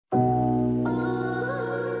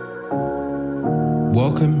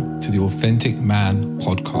Welcome to the Authentic Man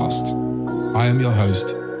podcast. I am your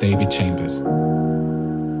host, David Chambers.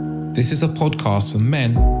 This is a podcast for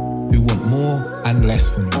men who want more and less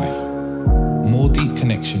from life. More deep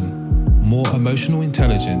connection, more emotional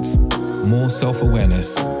intelligence, more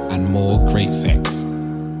self-awareness, and more great sex.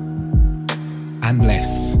 And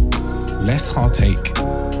less heartache,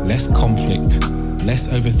 less conflict, less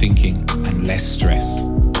overthinking, and less stress.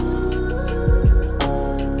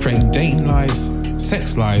 Creating dating lives,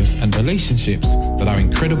 sex lives, and relationships that are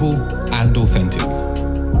incredible and authentic.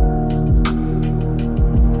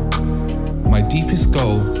 My deepest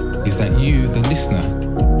goal is that you, the listener,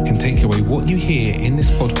 can take away what you hear in this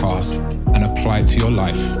podcast and apply it to your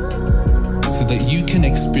life so that you can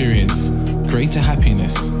experience greater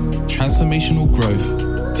happiness, transformational growth,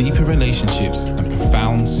 deeper relationships, and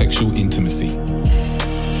profound sexual intimacy.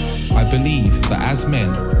 I believe that as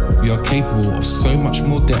men, we are capable of so much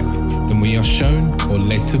more depth than we are shown or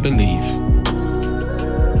led to believe.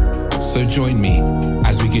 So join me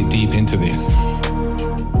as we get deep into this.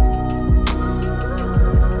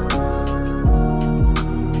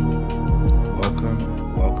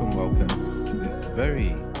 Welcome to this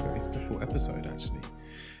very special episode, actually.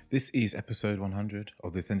 This is episode 100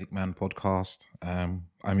 of the Authentic Man podcast.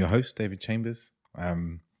 I'm your host, David Chambers.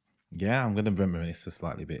 I'm going to reminisce a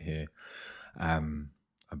slightly bit here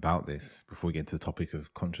about this before we get to the topic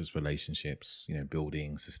of conscious relationships,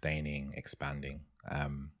 building, sustaining, expanding.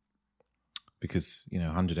 Because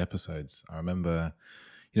 100 episodes. I remember,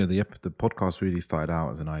 the podcast really started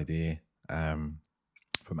out as an idea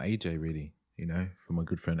from AJ, really. From my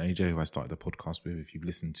good friend AJ, who I started the podcast with. If you've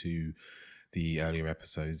listened to the earlier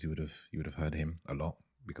episodes, you would have heard him a lot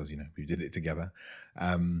because we did it together.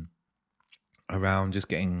 Around just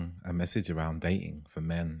getting a message around dating for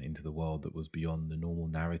men into the world that was beyond the normal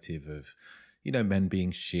narrative of, men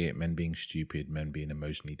being shit, men being stupid, men being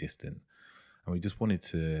emotionally distant. And we just wanted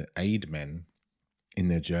to aid men in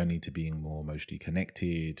their journey to being more emotionally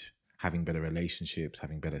connected, having better relationships,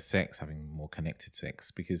 having better sex, having more connected sex.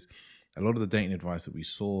 Because a lot of the dating advice that we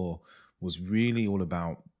saw was really all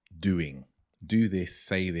about doing. Do this,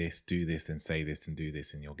 say this, do this, then say this and do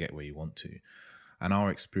this, and you'll get where you want to. And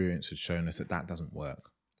our experience had shown us that doesn't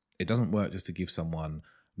work. It doesn't work just to give someone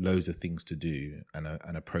loads of things to do and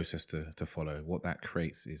a process to follow. What that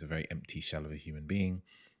creates is a very empty shell of a human being.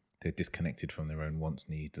 They're disconnected from their own wants,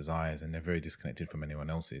 needs, desires, and they're very disconnected from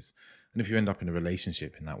anyone else's. And if you end up in a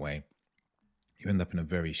relationship in that way, you end up in a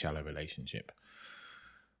very shallow relationship.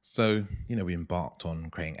 So, we embarked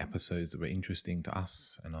on creating episodes that were interesting to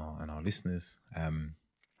us and our listeners.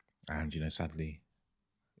 Sadly,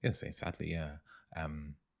 I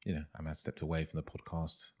stepped away from the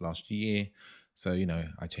podcast last year. So,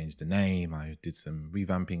 I changed the name. I did some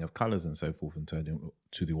revamping of colors and so forth and turned it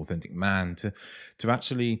to the Authentic Man to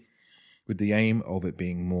actually, with the aim of it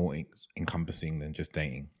being more encompassing than just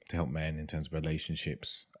dating, to help men in terms of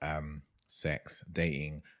relationships, sex,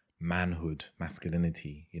 dating, manhood,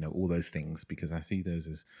 masculinity, all those things, because I see those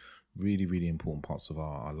as really, really important parts of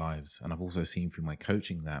our lives. And I've also seen through my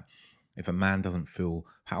coaching that if a man doesn't feel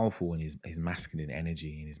powerful in his masculine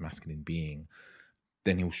energy and his masculine being,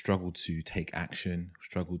 then he'll struggle to take action,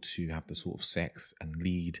 struggle to have the sort of sex and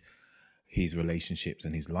lead his relationships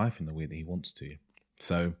and his life in the way that he wants to.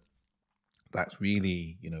 So that's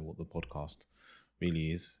really, what the podcast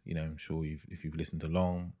really is. I'm sure if you've listened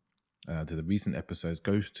along to the recent episodes,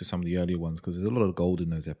 go to some of the earlier ones because there's a lot of gold in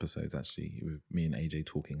those episodes, actually, with me and AJ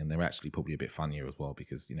talking. And they're actually probably a bit funnier as well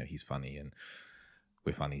because, he's funny and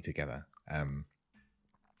we're funny together.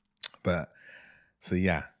 So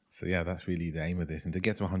that's really the aim of this. And to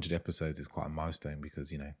get to 100 episodes is quite a milestone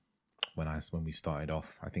because, when we started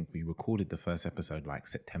off, I think we recorded the first episode like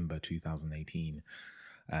September 2018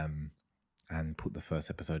 and put the first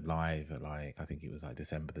episode live at I think it was like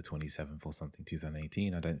December the 27th or something,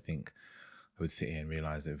 2018. I don't think I would sit here and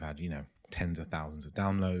realize that we've had, tens of thousands of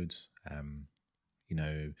downloads.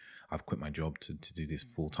 I've quit my job to do this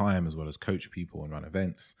full time as well as coach people and run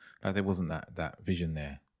events. There wasn't that vision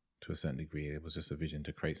there to a certain degree. It was just a vision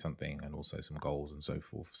to create something and also some goals and so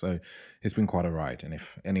forth. So it's been quite a ride. And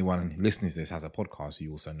if anyone listening to this has a podcast,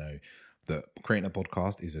 you also know that creating a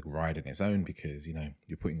podcast is a ride in its own because,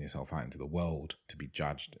 you're putting yourself out into the world to be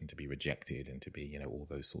judged and to be rejected and to be, all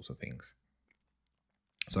those sorts of things.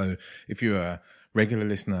 So if you're a regular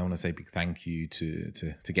listener, I want to say big thank you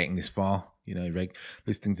to getting this far,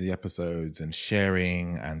 listening to the episodes and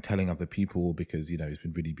sharing and telling other people, because, it's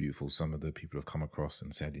been really beautiful. Some of the people have come across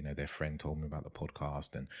and said, their friend told me about the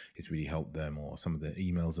podcast and it's really helped them, or some of the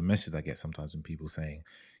emails and messages I get sometimes when people saying,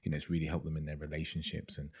 it's really helped them in their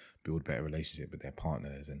relationships and build better relationship with their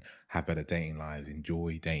partners and have better dating lives,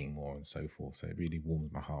 enjoy dating more and so forth. So it really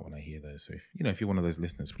warms my heart when I hear those. So if you're one of those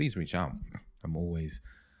listeners, please reach out. I'm always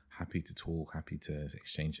happy to talk, happy to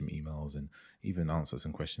exchange some emails and even answer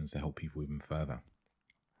some questions to help people even further.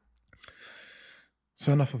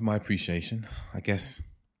 So enough of my appreciation. I guess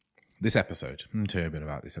this episode, I'm going to tell you a bit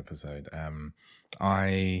about this episode.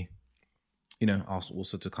 I asked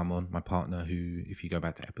also to come on, my partner, who, if you go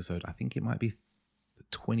back to episode, I think it might be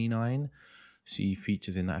 29, she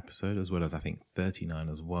features in that episode, as well as I think 39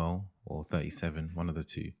 as well, or 37, one of the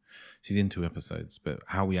two. She's in 2 episodes, but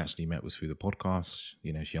how we actually met was through the podcast.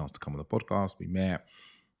 She asked to come on the podcast, we met,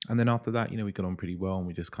 and then after that, we got on pretty well, and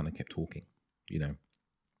we just kind of kept talking. We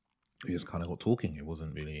just kind of got talking. It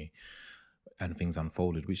wasn't really, and things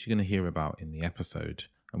unfolded, which you're going to hear about in the episode.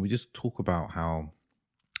 And we just talk about how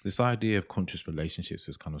this idea of conscious relationships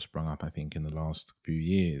has kind of sprung up, I think, in the last few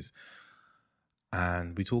years.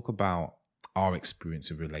 And we talk about our experience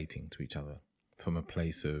of relating to each other from a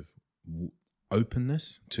place of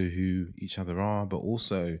openness to who each other are, but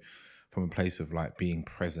also from a place of like being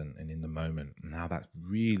present and in the moment, and how that's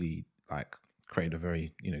really like created a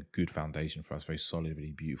very, good foundation for us, very solid,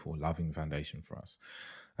 really beautiful, loving foundation for us.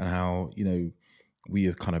 And how, we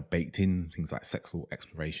have kind of baked in things like sexual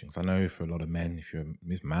exploration. So I know for a lot of men, if you're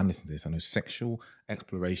a man listening to this, I know sexual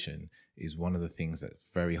exploration is one of the things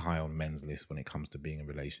that's very high on men's list when it comes to being in a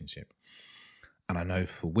relationship. And I know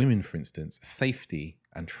for women, for instance, safety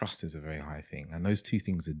and trust is a very high thing. And those two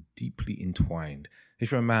things are deeply entwined.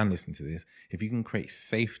 If you're a man listening to this, if you can create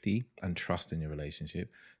safety and trust in your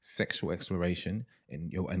relationship, sexual exploration,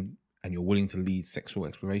 and you're willing to lead sexual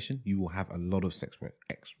exploration, you will have a lot of sexual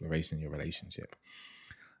exploration in your relationship.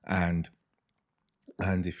 And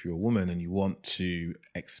if you're a woman and you want to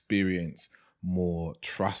experience more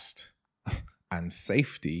trust and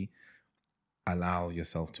safety, allow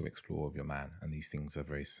yourself to explore with your man. And these things are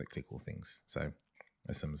very cyclical things. So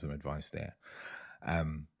there's some advice there.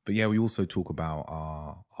 But yeah, we also talk about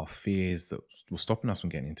our fears that were stopping us from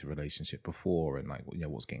getting into a relationship before, and like,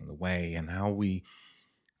 what's getting in the way, and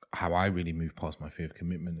how I really moved past my fear of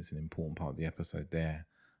commitment is an important part of the episode there.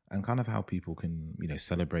 And kind of how people can,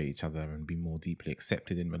 celebrate each other and be more deeply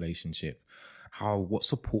accepted in relationship. What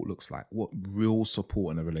support looks like, what real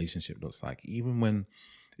support in a relationship looks like, even when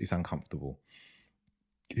it's uncomfortable.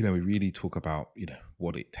 We really talk about,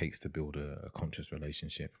 what it takes to build a conscious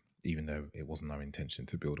relationship, even though it wasn't our intention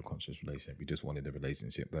to build a conscious relationship. We just wanted a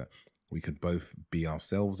relationship that we could both be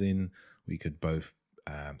ourselves in, we could both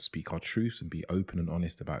speak our truths and be open and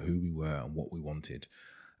honest about who we were and what we wanted,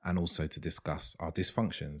 and also to discuss our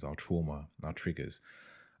dysfunctions, our trauma, our triggers.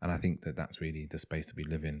 And I think that that's really the space that we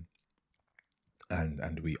live in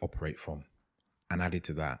and we operate from. And added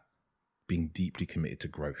to that, being deeply committed to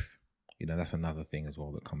growth. That's another thing as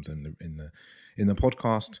well that comes in the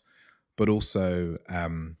podcast, but also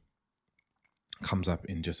comes up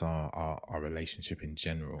in just our relationship in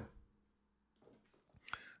general.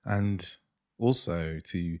 And also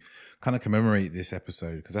to kind of commemorate this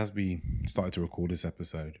episode, because as we started to record this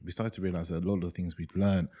episode, we started to realize that a lot of the things we'd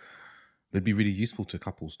learned, they'd be really useful to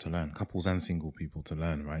couples and single people to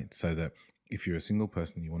learn, right? So that if you're a single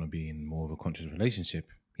person, you want to be in more of a conscious relationship,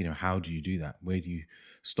 how do you do that? Where do you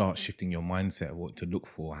start shifting your mindset of what to look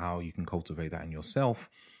for, how you can cultivate that in yourself?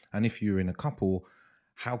 And if you're in a couple,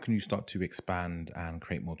 how can you start to expand and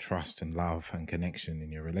create more trust and love and connection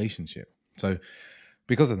in your relationship? So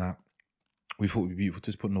because of that, we thought it would be beautiful to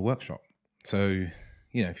just put in a workshop. So,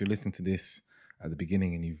 if you're listening to this at the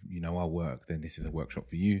beginning and you know our work, then this is a workshop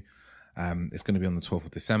for you. It's going to be on the 12th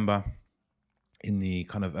of December in the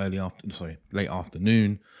kind of late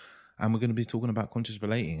afternoon. And we're going to be talking about conscious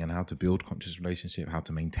relating and how to build conscious relationship, how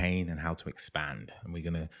to maintain and how to expand. And we're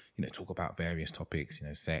going to, talk about various topics,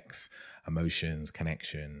 sex, emotions,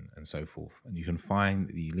 connection, and so forth. And you can find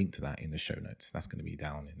the link to that in the show notes. That's going to be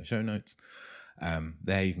down in the show notes.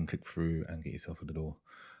 There you can click through and get yourself a little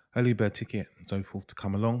early bird ticket and so forth to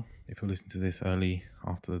come along if you're listening to this early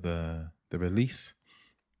after the release.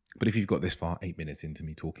 But if you've got this far, 8 minutes into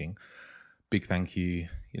me talking, big thank you.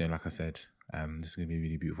 Like I said, this is going to be a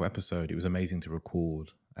really beautiful episode. It was amazing to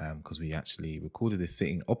record because we actually recorded this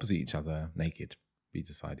sitting opposite each other naked. We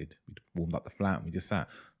decided we'd warmed up the flat and we just sat,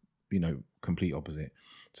 complete opposite.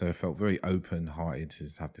 So it felt very open-hearted to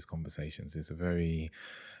just have this conversation. So it's a very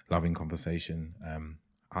loving conversation.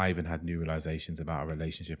 I even had new realizations about our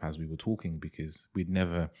relationship as we were talking, because we'd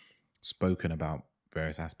never spoken about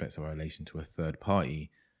various aspects of our relation to a third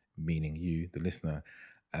party, meaning you, the listener.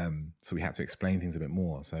 So we had to explain things a bit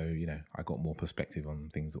more. So, you know, I got more perspective on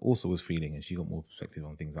things that Asa was feeling, and she got more perspective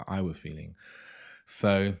on things that I was feeling.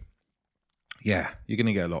 So, yeah, you're going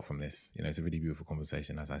to get a lot from this. You know, it's a really beautiful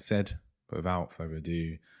conversation, as I said. But without further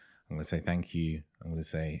ado, I'm going to say thank you. I'm going to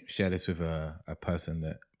say share this with a person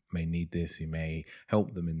that may need this, who may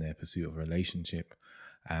help them in their pursuit of a relationship.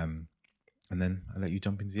 And then I'll let you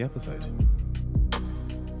jump into the episode.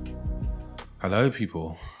 Hello,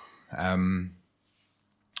 people.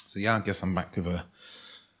 So yeah, I guess I'm back with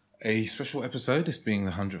a special episode, this being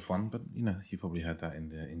the 100th one, but you know, you probably heard that in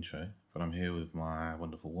the intro. But I'm here with my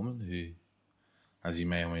wonderful woman who, as you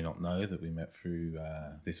may or may not know, that we met through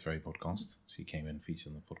this very podcast. She came and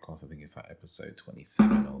featured on the podcast. I think it's like episode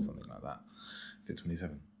 27 or something like that. Is it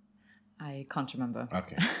 27? I can't remember.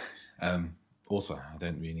 Okay. Also, I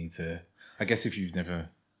don't really need to, I guess if you've never,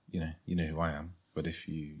 you know who I am, but if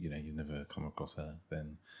you've never come across her,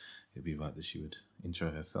 then it'd be right that she would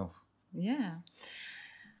intro herself. Yeah.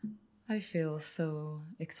 I feel so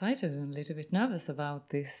excited and a little bit nervous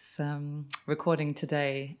about this recording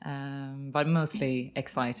today, but mostly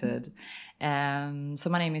excited. So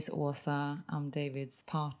my name is Asa. I'm David's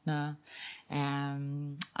partner.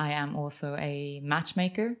 I am also a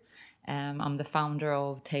matchmaker. I'm the founder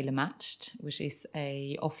of Tailor Matched, which is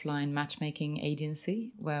a offline matchmaking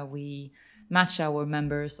agency where we match our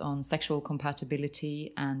members on sexual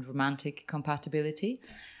compatibility and romantic compatibility.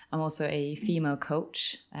 I'm also a female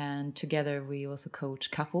coach, and together we also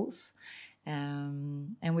coach couples.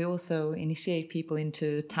 And we also initiate people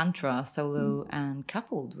into Tantra, solo and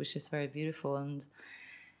coupled, which is very beautiful. And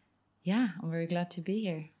yeah, I'm very glad to be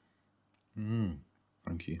here.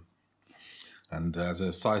 Thank you. And as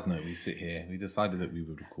a side note, we decided that we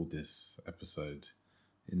would record this episode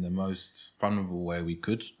in the most vulnerable way we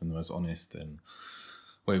could, and the most honest and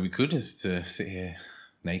way we could, is to sit here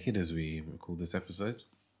naked as we record this episode.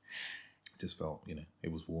 It just felt, it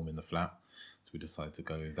was warm in the flat, so we decided to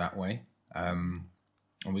go that way. And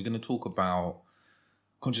we're going to talk about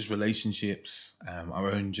conscious relationships, our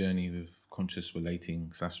own journey with conscious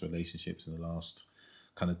relationships in the last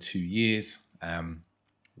kind of 2 years,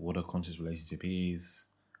 what a conscious relationship is,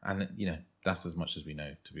 and that's as much as we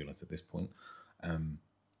know, to be honest, at this point.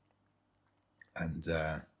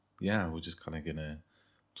 We're just kind of gonna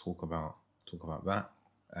talk about that.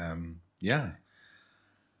 And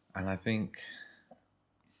I think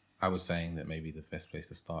I was saying that maybe the best place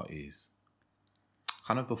to start is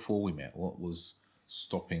kind of before we met. What was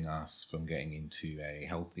stopping us from getting into a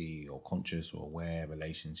healthy or conscious or aware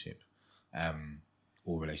relationship,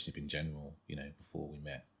 or relationship in general? Before we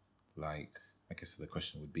met, like, I guess the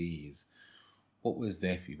question would be is, what was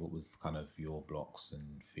there for you? What was kind of your blocks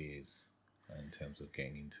and fears in terms of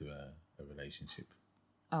getting into a relationship?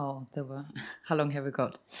 Oh, there were. How long have we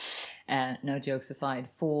got? No, jokes aside.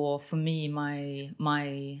 For me,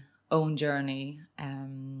 my own journey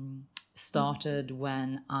started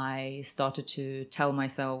when I started to tell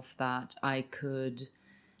myself that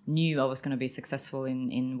knew I was going to be successful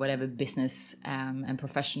in whatever business and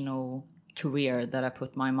professional career that I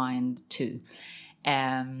put my mind to.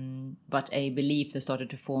 But a belief that started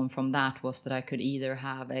to form from that was that I could either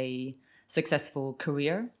have a successful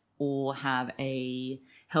career or have a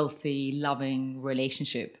healthy, loving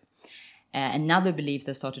relationship. Another belief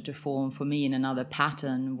that started to form for me in another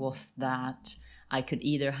pattern was that I could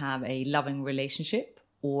either have a loving relationship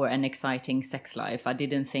or an exciting sex life. I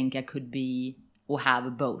didn't think I could be or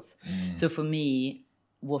have both. So for me,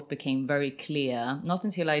 what became very clear, not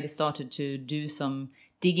until I started to do some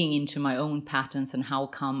digging into my own patterns and how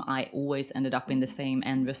come I always ended up in the same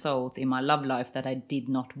end result in my love life that I did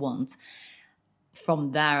not want.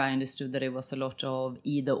 From there, I understood that it was a lot of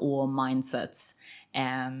either or mindsets.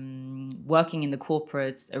 Working in the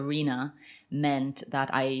corporate arena meant that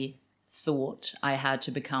I thought I had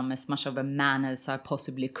to become as much of a man as I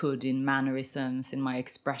possibly could in mannerisms, in my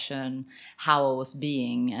expression, how I was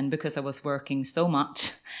being. And because I was working so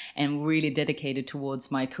much and really dedicated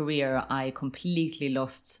towards my career, I completely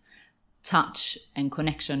lost touch and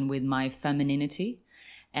connection with my femininity.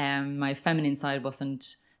 My feminine side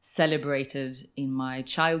wasn't celebrated in my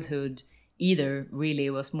childhood either. Really, it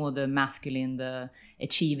was more the masculine, the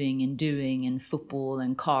achieving and doing and football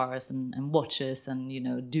and cars and watches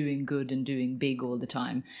and doing good and doing big all the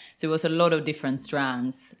time. So it was a lot of different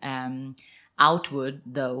strands. Outward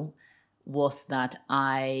though was that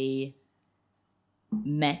I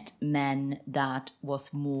met men that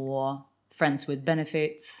was more friends with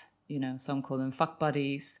benefits, some call them fuck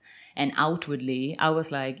buddies. And outwardly, I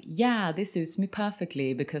was like, yeah, this suits me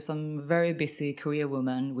perfectly because I'm a very busy career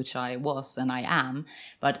woman, which I was and I am.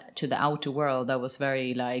 But to the outer world, I was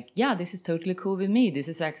very like, yeah, this is totally cool with me. This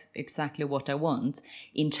is exactly what I want.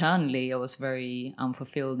 Internally, I was very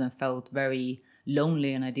unfulfilled and felt very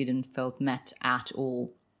lonely, and I didn't felt met at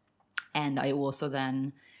all. And I also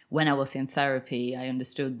then, when I was in therapy, I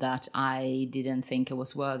understood that I didn't think I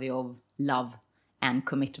was worthy of love and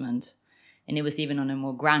commitment. And it was even on a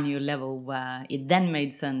more granular level where it then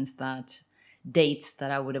made sense that dates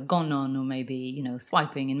that I would have gone on, or maybe,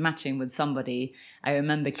 swiping and matching with somebody, I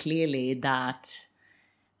remember clearly that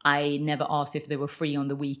I never asked if they were free on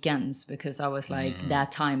the weekends because I was like,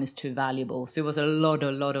 that time is too valuable. So it was a lot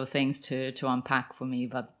of things to unpack for me.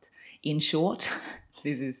 But in short,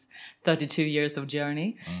 this is 32 years of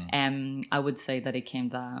journey. I would say that it came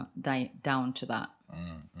down to that.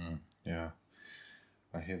 Yeah.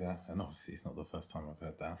 I hear that, and obviously it's not the first time I've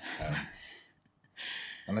heard that.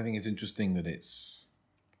 And I think it's interesting that it's,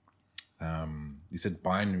 you said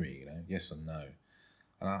binary, yes and no,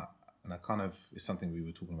 and I kind of, it's something we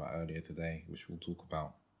were talking about earlier today, which we'll talk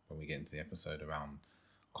about when we get into the episode around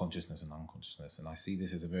consciousness and unconsciousness. And I see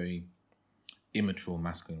this as a very immature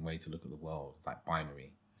masculine way to look at the world, like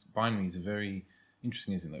binary. Binary is a very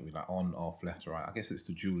interesting, isn't it? We're like on, off, left or right. I guess it's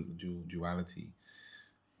the duality.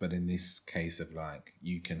 But in this case of like,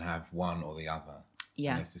 you can have one or the other.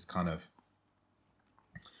 Yeah. And it's this kind of,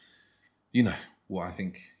 what I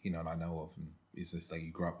think, and I know of is this, like,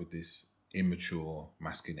 you grew up with this immature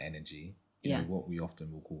masculine energy, what we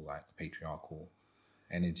often will call like patriarchal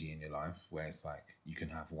energy in your life, where it's like, you can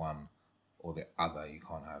have one or the other, you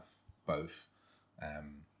can't have both.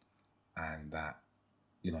 And that,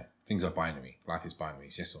 things are binary. Life is binary.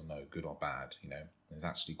 It's yes or no, good or bad, It's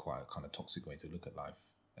actually quite a kind of toxic way to look at life.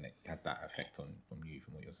 And it had that effect from you,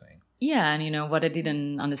 from what you're saying. Yeah, and what I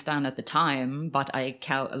didn't understand at the time, but I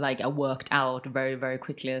worked out very, very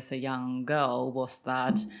quickly as a young girl, was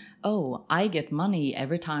that, I get money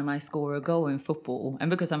every time I score a goal in football. And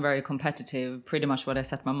because I'm very competitive, pretty much what I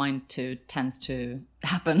set my mind to tends to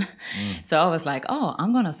happen. So I was like,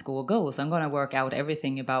 I'm going to score goals. I'm going to work out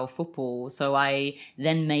everything about football. So I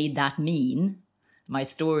then made that mean. My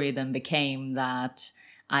story then became that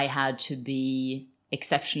I had to be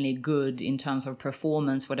exceptionally good in terms of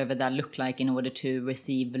performance, whatever that looked like, in order to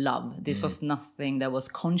receive love. This was nothing that was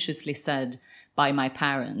consciously said by my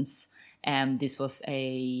parents. This was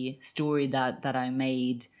a story that I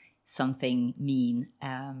made something mean,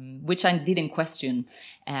 which I didn't question.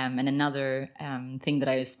 And another thing that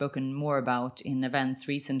I've spoken more about in events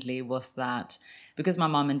recently was that because my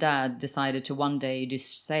mom and dad decided to one day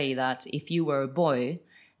just say that if you were a boy,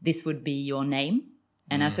 this would be your name.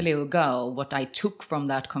 And as a little girl, what I took from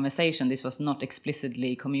that conversation, this was not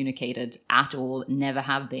explicitly communicated at all, never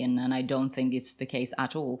have been, and I don't think it's the case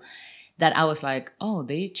at all, that I was like,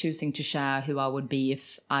 they're choosing to share who I would be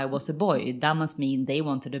if I was a boy. That must mean they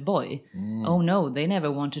wanted a boy. Oh no, they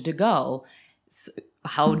never wanted a girl. So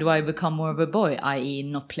how do I become more of a boy? I.e.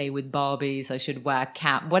 not play with Barbies, I should wear a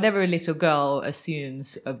cap, whatever a little girl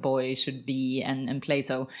assumes a boy should be and play.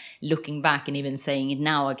 So looking back and even saying it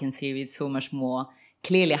now, I can see it so much more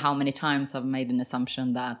clearly how many times I've made an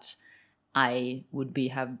assumption that I would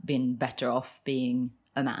have been better off being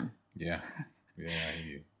a man. Yeah. Yeah, I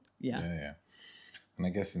hear you. Yeah. And I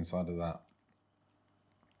guess inside of that,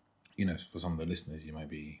 for some of the listeners, you might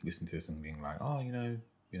be listening to this and being like,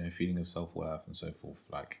 feeling of self-worth and so forth.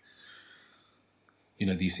 Like,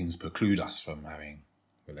 these things preclude us from having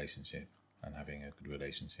relationship and having a good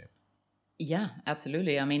relationship. Yeah,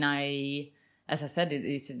 absolutely. I mean, as I said,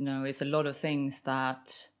 it's a lot of things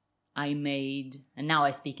that I made, and now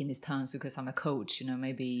I speak in these terms because I'm a coach.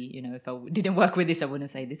 Maybe if I didn't work with this, I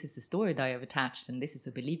wouldn't say this is a story that I have attached and this is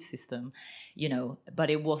a belief system. But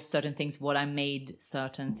it was certain things what I made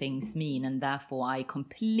certain things mean, and therefore I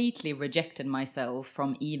completely rejected myself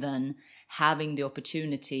from even having the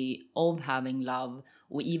opportunity of having love,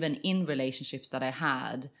 or even in relationships that I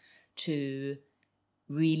had, to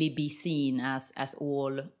really be seen as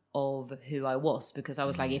all of who I was, because I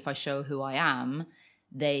was like, if I show who I am,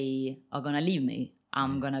 they are going to leave me.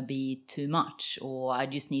 I'm going to be too much, or I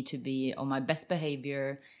just need to be on my best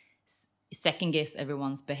behavior, second guess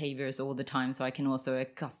everyone's behaviors all the time so I can also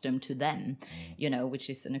accustom to them, which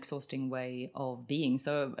is an exhausting way of being.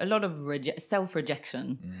 So a lot of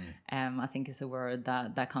self-rejection, I think is a word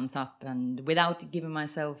that comes up. And without giving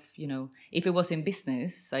myself, if it was in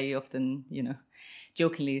business, I often,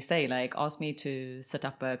 jokingly say, like, ask me to set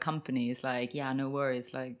up a company. It's like, yeah, no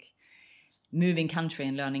worries. Like, moving country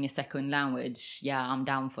and learning a second language, yeah, I'm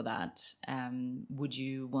down for that. Would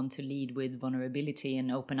you want to lead with vulnerability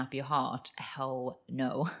and open up your heart? Hell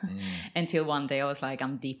no. Until one day I was like,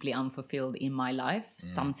 I'm deeply unfulfilled in my life.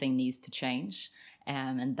 Something needs to change.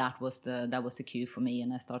 And that was the cue for me.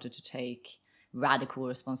 And I started to take radical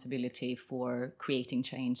responsibility for creating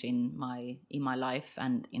change in my life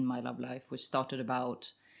and in my love life, which started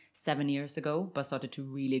about 7 years ago, but started to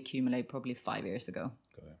really accumulate probably 5 years ago.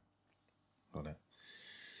 Got it.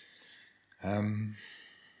 That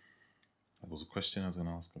was a question I was going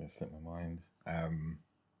to ask, but it slipped my mind.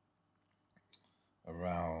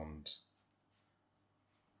 Around,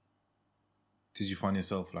 did you find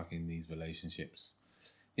yourself like in these relationships?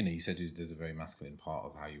 You know, you said there's a very masculine part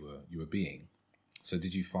of how you were being. So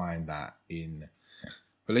did you find that in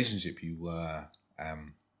relationship you were,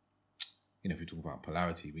 you know, if we talk about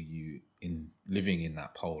polarity, were you living in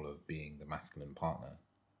that pole of being the masculine partner?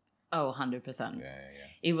 Oh, 100%. Yeah.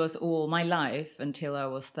 It was all my life until I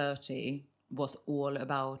was 30 was all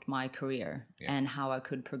about my career and how I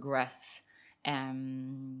could progress,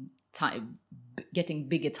 getting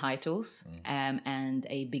bigger titles and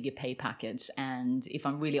a bigger pay package. And if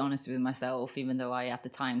I'm really honest with myself, even though I at the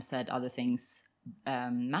time said other things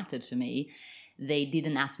mattered to me, they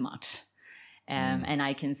didn't ask much. And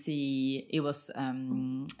I can see it was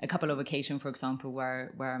a couple of occasions, for example,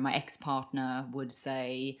 where my ex-partner would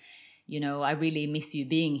say, you know, I really miss you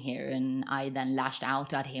being here. And I then lashed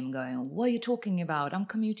out at him going, what are you talking about? I'm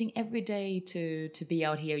commuting every day to be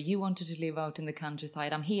out here. You wanted to live out in the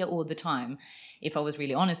countryside. I'm here all the time. If I was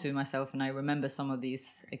really honest with myself, and I remember some of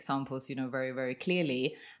these examples, you know, very, very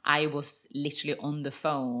clearly, I was literally on the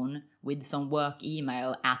phone with some work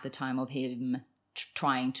email at the time of him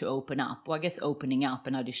trying to open up, or I guess opening up,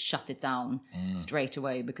 and I just shut it down straight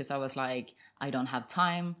away because I was like, I don't have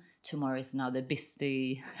time. Tomorrow is another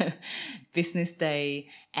busy business day,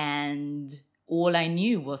 and all I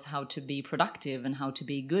knew was how to be productive and how to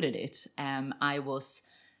be good at it. I was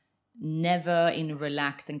never in a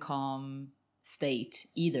relaxed and calm state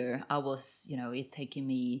either. I was, you know, it's taking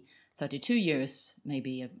me 32 years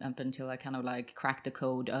maybe up until I kind of like cracked the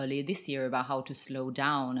code earlier this year about how to slow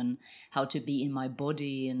down and how to be in my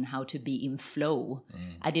body and how to be in flow.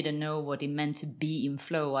 I didn't know what it meant to be in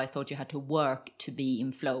flow. I thought you had to work to be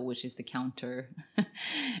in flow, which is the counter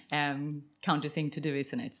thing to do,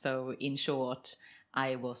 isn't it? So in short,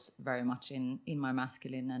 I was very much in my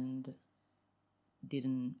masculine and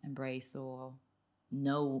didn't embrace or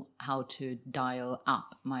know how to dial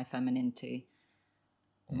up my femininity.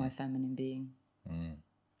 My feminine being. And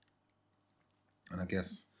I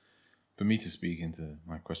guess for me to speak into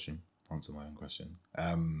my question, answer my own question,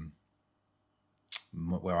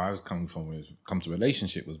 where I was coming from was come to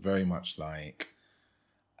relationship was very much like,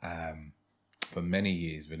 for many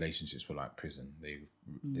years, relationships were like prison. They,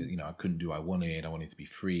 you know, I couldn't do what I wanted. I wanted to be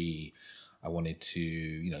free. I wanted to,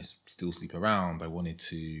 you know, still sleep around. I wanted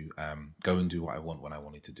to go and do what I want when I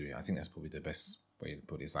wanted to do it. I think that's probably the best way to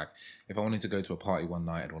put it. It's like, if I wanted to go to a party one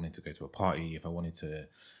night, I'd wanted to go to a party. If I wanted to,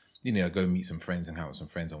 you know, go meet some friends and hang out with some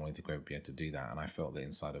friends, I wanted to go be able to do that. And I felt that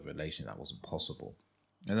inside of a relation that wasn't possible.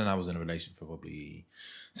 And then I was in a relation for probably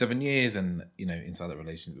 7 years, and, you know, inside that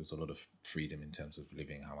relationship there was a lot of freedom in terms of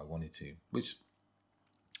living how I wanted to, which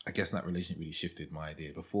I guess that relationship really shifted my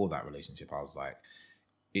idea. Before that relationship, I was like,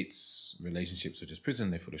 relationships are just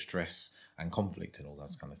prison. They're full of stress and conflict and all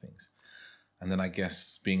those kind of things. And then I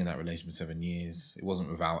guess being in that relationship for 7 years, it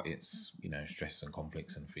wasn't without its, you know, stress and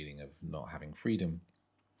conflicts and feeling of not having freedom.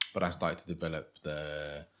 But I started to develop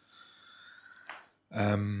the,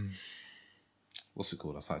 what's it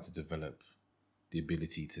called? I started to develop the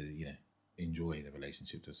ability to, you know, enjoy the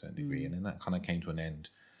relationship to a certain degree. And then that kind of came to an end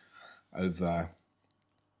over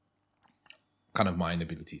kind of my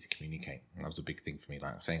inability to communicate. That was a big thing for me,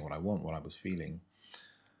 like saying what I want, what I was feeling.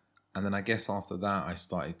 And then I guess after that, I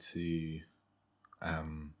started to,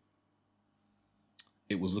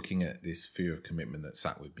 it was looking at this fear of commitment that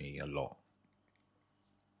sat with me a lot,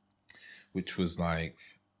 which was like,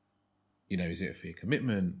 you know, is it a fear of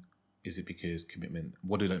commitment? Is it because commitment,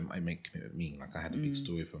 what did I make commitment mean? Like, I had a big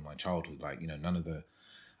story from my childhood, like, you know, none of the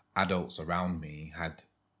adults around me had,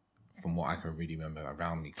 from what I can really remember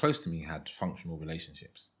around me, close to me, had functional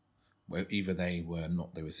relationships. Where either they were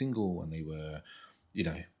single and they were, you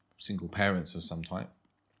know, single parents of some type,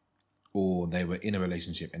 or they were in a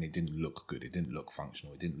relationship and it didn't look good. It didn't look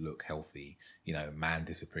functional. It didn't look healthy. You know, man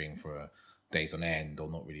disappearing for days on end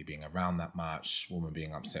or not really being around that much, woman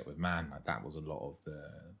being upset with man. Like, that was a lot of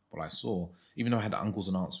what I saw. Even though I had uncles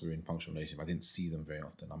and aunts who were in functional relationship, I didn't see them very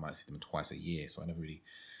often. I might see them twice a year. So I never really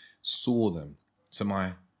saw them. So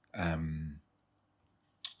my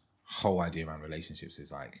whole idea around relationships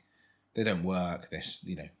is like, they don't work. There's,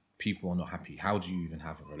 you know, people are not happy. How do you even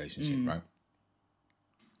have a relationship, right?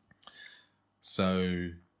 So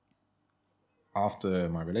after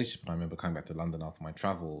my relationship, I remember coming back to London after my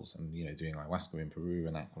travels and, you know, doing ayahuasca in Peru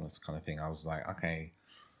and that kind of thing. I was like, okay,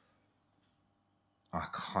 I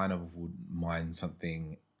kind of would mind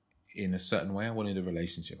something in a certain way. I wanted a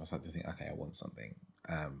relationship. I started to think, okay, I want something.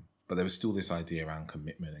 But there was still this idea around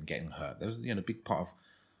commitment and getting hurt. There was, you know, a big part of,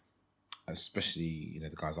 especially, you know,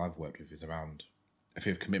 the guys I've worked with, is around a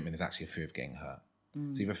fear of commitment is actually a fear of getting hurt.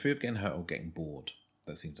 It's either fear of getting hurt or getting bored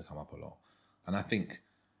that seems to come up a lot. And I think,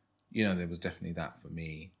 you know, there was definitely that for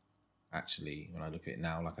me, actually, when I look at it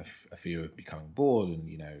now, like a fear of becoming bored and,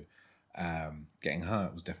 you know, getting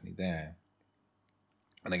hurt was definitely there.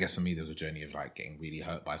 And I guess for me, there was a journey of like getting really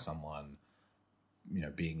hurt by someone, you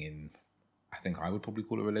know, being in, I think I would probably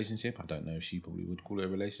call it a relationship. I don't know if she probably would call it a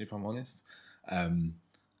relationship, if I'm honest. And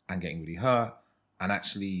getting really hurt and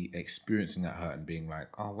actually experiencing that hurt and being like,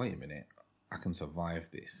 oh, wait a minute, I can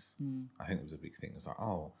survive this. I think it was a big thing. It's like,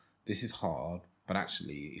 oh, this is hard, but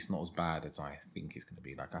actually it's not as bad as I think it's going to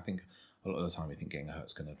be. Like, I think a lot of the time we think getting hurt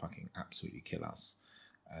is going to fucking absolutely kill us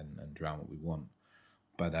and drown what we want.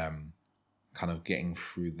 But kind of getting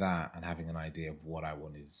through that and having an idea of what I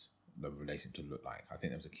wanted the relationship to look like. I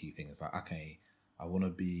think that was a key thing. It's like, okay, I want to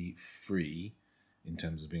be free in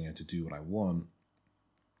terms of being able to do what I want,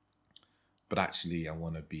 but actually I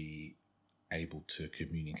want to be able to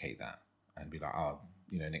communicate that and be like, oh,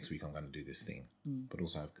 you know, next week I'm going to do this thing, but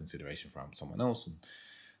also have consideration from someone else and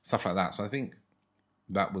stuff like that. So I think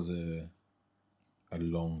that was a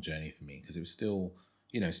long journey for me, because it was still,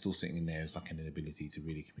 you know, still sitting in there. It was like an inability to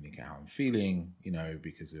really communicate how I'm feeling, you know,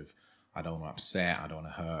 because of, I don't want to upset, I don't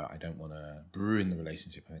want to hurt, I don't want to ruin the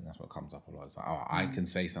relationship. I think that's what comes up a lot. It's like, oh, I can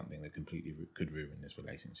say something that completely could ruin this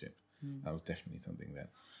relationship. That was definitely something that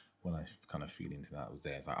when I kind of feel into that was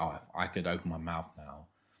there. It's like, oh, if I could open my mouth now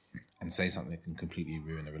and say something that can completely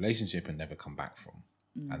ruin a relationship and never come back from.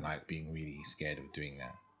 And like being really scared of doing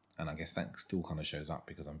that. And I guess that still kind of shows up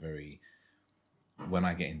because I'm very, when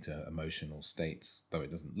I get into emotional states, though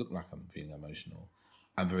it doesn't look like I'm feeling emotional,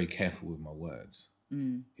 I'm very careful with my words,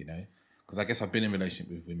 you know? Because I guess I've been in a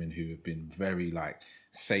relationship with women who have been very like,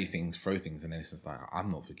 say things, throw things, and then it's just like, I'm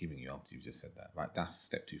not forgiving you after you've just said that. Like, that's a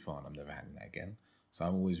step too far and I'm never having that again. So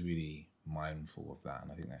I'm always really mindful of that.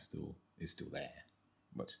 And I think that is still there.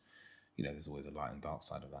 But, you know, there's always a light and dark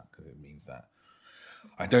side of that, because it means that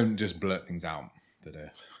I don't just blurt things out that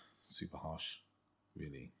are super harsh,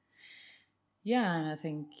 really. Yeah, and I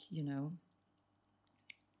think, you know,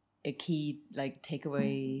 a key like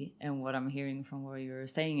takeaway and what I'm hearing from what you're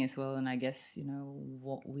saying as well, and I guess, you know,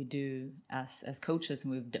 what we do as coaches,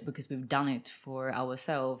 and because we've done it for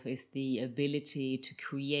ourselves, is the ability to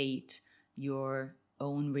create your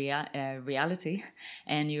own reality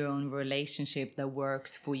and your own relationship that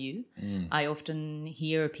works for you. I often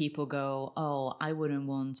hear people go, oh, I wouldn't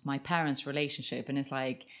want my parents' relationship, and it's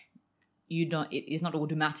like, it's not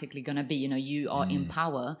automatically going to be, you know, you are in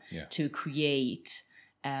power to create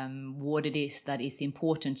what it is that is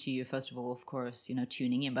important to you. First of all, of course, you know,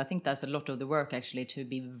 tuning in. But I think that's a lot of the work, actually, to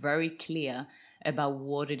be very clear about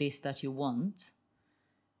what it is that you want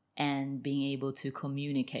and being able to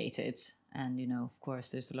communicate it. And, you know, of course,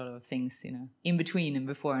 there's a lot of things, you know, in between and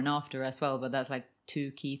before and after as well. But that's like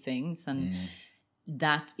two key things. And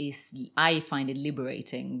that is, I find it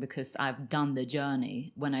liberating, because I've done the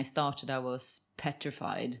journey. When I started, I was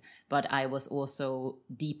petrified, but I was also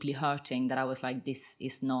deeply hurting, that I was like, this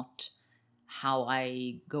is not how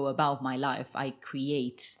I go about my life. I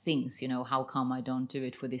create things, you know, how come I don't do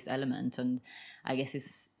it for this element? And I guess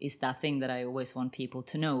it's that thing that I always want people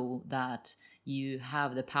to know, that you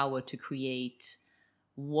have the power to create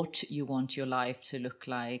what you want your life to look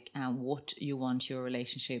like and what you want your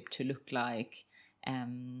relationship to look like.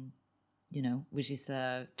 You know, which is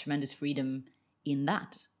a tremendous freedom in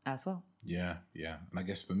that as well. Yeah. And I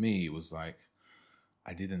guess for me, it was like,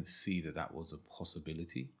 I didn't see that was a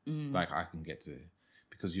possibility. Like, I can get to,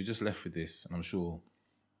 because you're just left with this, and I'm sure,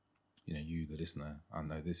 you know, you, the listener, I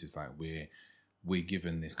know this is like, we're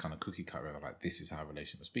given this kind of cookie cutter of like, this is how a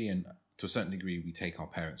relationship must be. And to a certain degree, we take our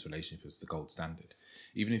parents' relationship as the gold standard.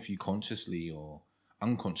 Even if you consciously or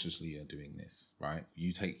unconsciously are doing this, right?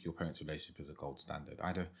 You take your parents' relationship as a gold standard. I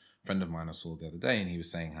had a friend of mine I saw the other day, and he was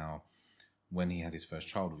saying how when he had his first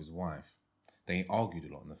child with his wife, they argued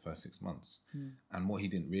a lot in the first 6 months. And what he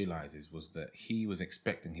didn't realize was that he was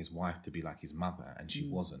expecting his wife to be like his mother, and she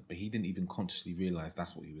wasn't. But he didn't even consciously realize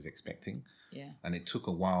that's what he was expecting. Yeah. And it took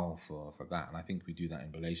a while for that. And I think we do that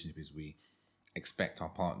in relationships. We expect our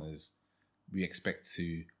partners, we expect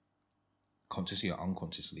to consciously or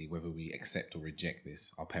unconsciously, whether we accept or reject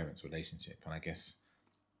this, our parents' relationship. And I guess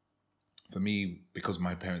for me, because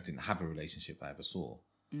my parents didn't have a relationship I ever saw,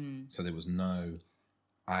 so there was no,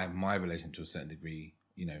 my relationship to a certain degree,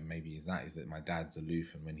 you know, maybe is that my dad's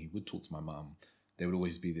aloof, and when he would talk to my mum, there would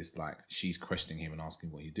always be this, like, she's questioning him and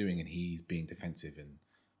asking what he's doing, and he's being defensive and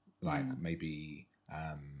like maybe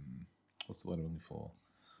what's the word I'm looking for?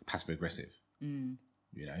 Passive aggressive. You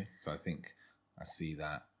know, so I think I see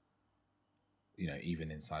that, you know,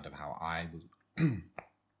 even inside of how I was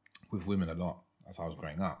with women a lot as I was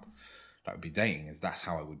growing up, that would be dating, is that's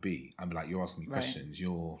how I would be. I'd be like, you're asking me questions,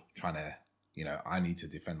 you're trying to, you know, I need to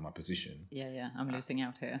defend my position. Yeah, I'm losing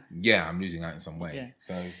out here. Yeah, I'm losing out in some way. Yeah.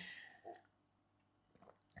 So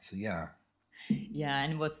yeah. Yeah,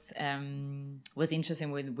 and what's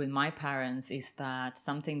interesting with my parents is that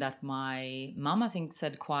something that my mom, I think,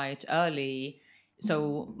 said quite early.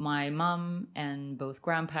 So my mom and both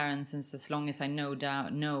grandparents, and as long as I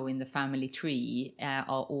know in the family tree, are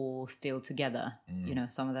all still together. You know,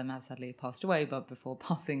 some of them have sadly passed away, but before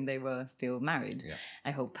passing, they were still married. Yeah.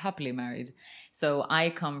 I hope happily married. So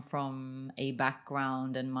I come from a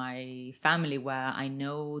background and my family where I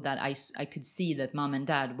know that I could see that mom and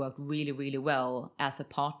dad worked really, really well as a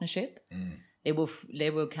partnership. They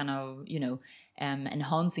were kind of, you know,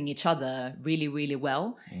 enhancing each other really, really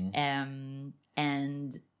well.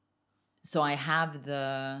 And so I had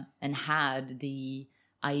the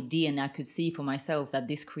idea, and I could see for myself that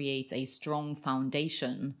this creates a strong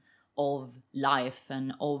foundation of life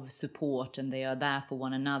and of support, and they are there for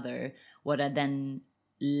one another. What I then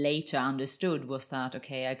later understood was that,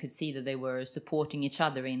 okay, I could see that they were supporting each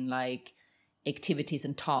other in like activities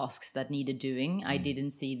and tasks that needed doing. I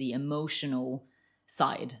didn't see the emotional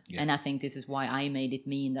side. Yeah. And I think this is why I made it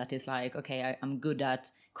mean that it's like, okay, I'm good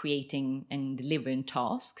at creating and delivering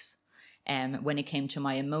tasks. When it came to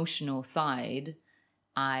my emotional side,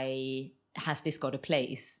 has this got a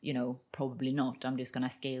place? You know, probably not. I'm just going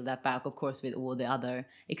to scale that back, of course, with all the other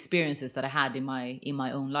experiences that I had in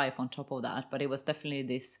my own life on top of that. But it was definitely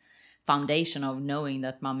this foundation of knowing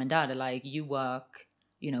that mom and dad are like, you work,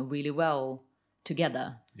 you know, really well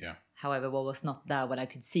together. Yeah. However, what was not there, what I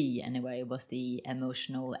could see anyway, was the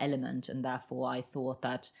emotional element. And therefore, I thought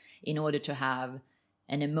that in order to have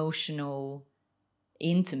an emotional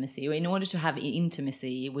intimacy, or in order to have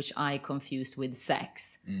intimacy, which I confused with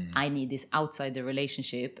sex, I need this outside the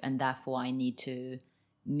relationship. And therefore, I need to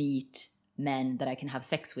meet men that I can have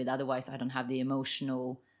sex with. Otherwise, I don't have the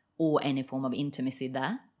emotional or any form of intimacy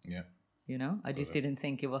there. Yeah. You know, I just didn't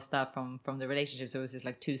think it was that from the relationship. So it was just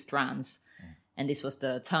like two strands. And this was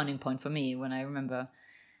the turning point for me when I remember,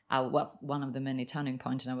 one of the many turning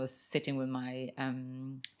points. And I was sitting with my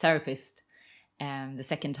therapist the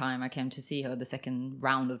second time I came to see her, the second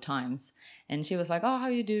round of times. And she was like, oh, how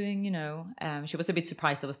are you doing? You know, she was a bit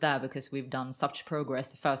surprised I was there because we've done such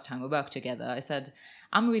progress the first time we worked together. I said,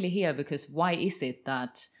 I'm really here because why is it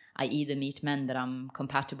that I either meet men that I'm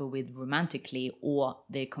compatible with romantically or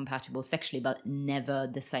they're compatible sexually, but never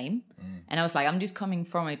the same. And I was like, I'm just coming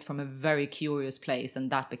from it from a very curious place.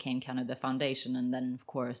 And that became kind of the foundation. And then, of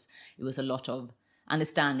course, it was a lot of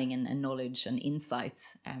understanding and knowledge and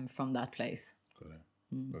insights from that place. Got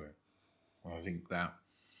it. Well, I think that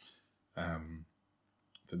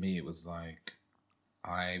for me, it was like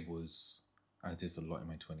I did this a lot in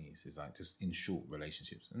my 20s, is like just in short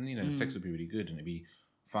relationships. And, you know, sex would be really good and it'd be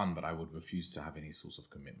fun, but I would refuse to have any sorts of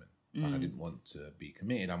commitment. Like I didn't want to be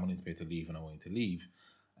committed. I wanted to be able to leave when I wanted to leave.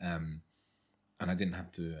 And I didn't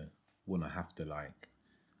have to like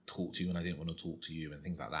talk to you when I didn't want to talk to you and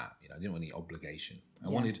things like that. You know, I didn't want any obligation. I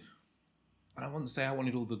wanted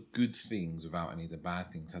all the good things without any of the bad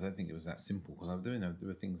things. I don't think it was that simple because there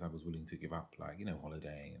were things I was willing to give up, like, you know,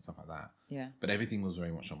 holidaying and stuff like that. Yeah. But everything was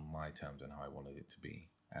very much on my terms and how I wanted it to be.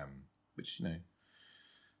 Which, you know,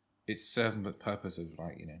 it's served the purpose of,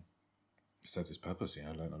 like, you know, served its purpose. You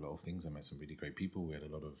know, I learned a lot of things. I met some really great people. We had a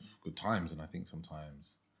lot of good times. And I think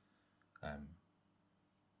sometimes,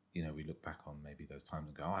 you know, we look back on maybe those times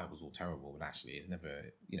and go, oh, it was all terrible. But actually, it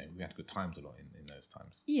never, you know, we had good times a lot in those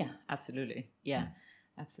times. Yeah, absolutely. Yeah,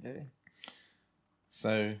 absolutely.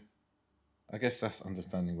 So I guess that's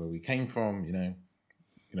understanding where we came from, you know,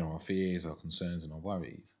 our fears, our concerns and our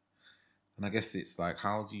worries. And I guess it's like,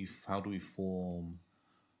 how do we form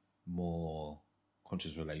more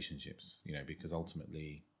conscious relationships, you know, because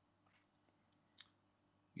ultimately,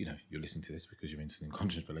 you know, you're listening to this because you're interested in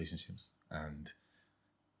conscious relationships, and,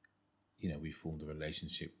 you know, we formed a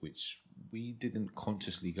relationship which we didn't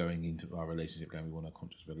consciously going into our relationship going, we want a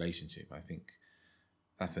conscious relationship. I think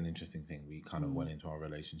that's an interesting thing. We kind of went into our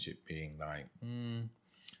relationship being like,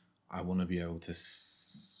 I want to be able to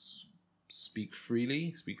speak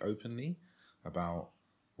freely, speak openly about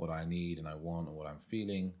what I need and I want and what I'm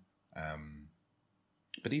feeling.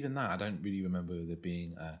 But even that, I don't really remember there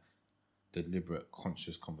being a deliberate,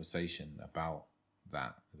 conscious conversation about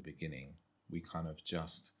that at the beginning. We kind of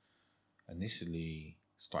just initially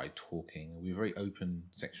started talking. We were very open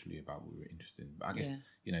sexually about what we were interested in. But I guess,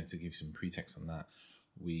 to give some pretext on that,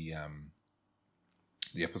 we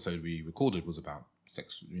the episode we recorded was about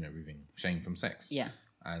sex, removing shame from sex. Yeah.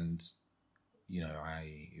 And,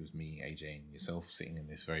 it was me, AJ, and yourself sitting in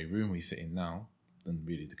this very room we sit in now. And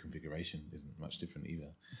really the configuration isn't much different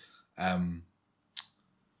either.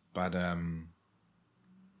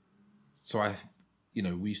 So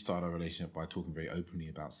we started our relationship by talking very openly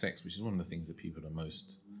about sex, which is one of the things that people are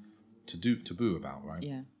most taboo about, right?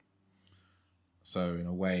 Yeah. So in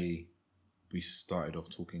a way, we started off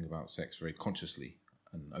talking about sex very consciously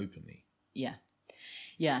and openly. Yeah.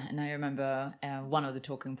 Yeah, and I remember one of the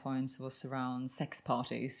talking points was around sex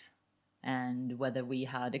parties and whether we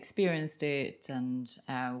had experienced it and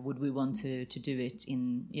would we want to do it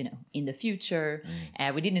in the future.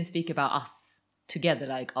 We didn't speak about us together,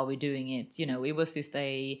 like, are we doing it? It was just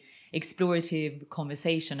a explorative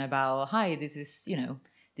conversation about, hi, this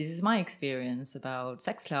is my experience about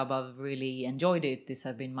sex club. I've really enjoyed it. These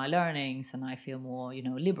have been my learnings and I feel more,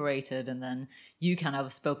 liberated. And then you kind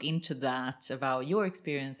of spoke into that about your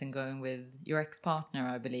experience in going with your ex-partner,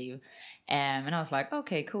 I believe. And I was like,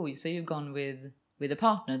 okay, cool. So you've gone with a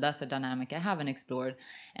partner. That's a dynamic I haven't explored.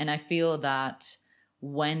 And I feel that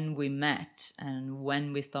when we met and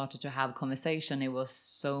when we started to have conversation, it was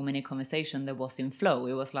so many conversation that was in flow.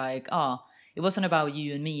 It was like, it wasn't about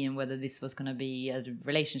you and me and whether this was going to be a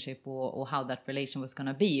relationship or how that relation was going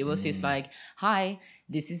to be. It was just like, hi,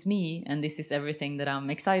 this is me and this is everything that I'm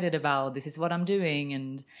excited about. This is what I'm doing.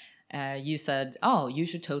 And you said, you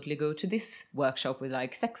should totally go to this workshop with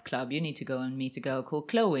like sex club. You need to go and meet a girl called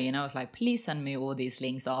Chloe. And I was like, please send me all these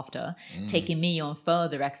links after, taking me on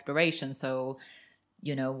further exploration. So,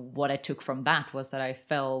 what I took from that was that I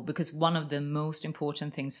felt, because one of the most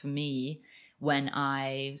important things for me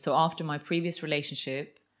so after my previous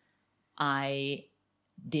relationship, I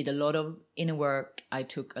did a lot of inner work. I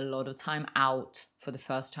took a lot of time out for the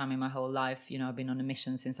first time in my whole life. I've been on a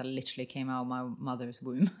mission since I literally came out of my mother's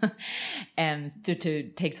womb and to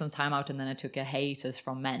take some time out. And then I took a hiatus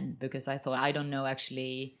from men because I thought, I don't know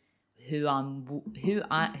actually who am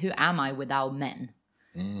I without men?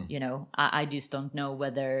 I just don't know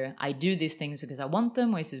whether I do these things because I want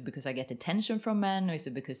them, or is it because I get attention from men, or is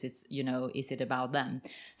it because it's, is it about them?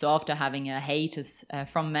 So after having a hiatus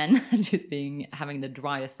from men, just having the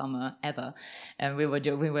driest summer ever, we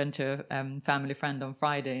went to a family friend on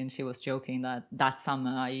Friday, and she was joking that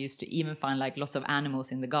summer I used to even find like lots of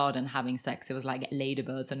animals in the garden having sex. It was like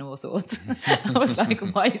ladybirds and all sorts. I was like,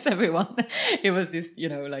 why is everyone? It was just,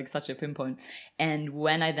 like such a pinpoint. And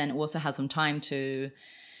when I then also had some time to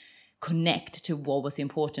connect to what was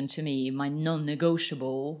important to me, my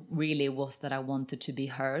non-negotiable really was that I wanted to be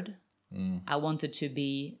heard. I wanted to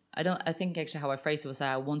be, I think actually how I phrased it was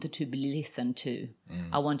that I wanted to be listened to.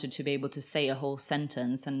 I wanted to be able to say a whole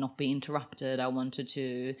sentence and not be interrupted. I wanted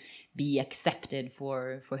to be accepted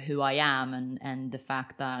for who I am and the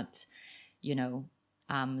fact that,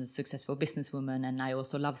 I'm a successful businesswoman and I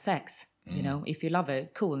also love sex. If you love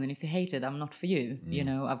it, cool. And if you hate it, I'm not for you.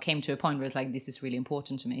 I've came to a point where it's like, this is really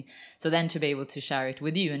important to me. So then to be able to share it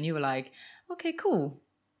with you and you were like, okay, cool.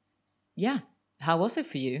 Yeah. How was it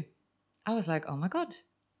for you? I was like, oh my God.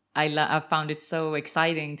 I found it so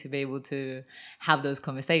exciting to be able to have those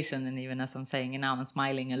conversations. And even as I'm saying it now, I'm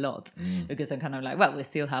smiling a lot because I'm kind of like, well, we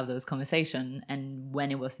still have those conversations. And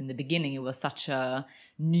when it was in the beginning, it was such a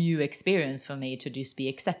new experience for me to just be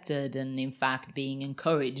accepted and in fact being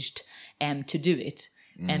encouraged to do it.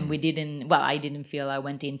 And I didn't feel I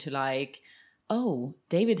went into like, oh,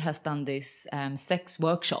 David has done this sex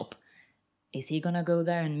workshop. Is he going to go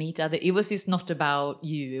there and meet other? It was just not about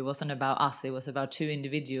you. It wasn't about us. It was about two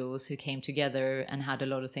individuals who came together and had a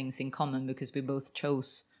lot of things in common because we both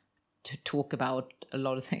chose to talk about a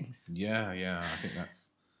lot of things. Yeah. I think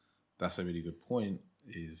that's a really good point,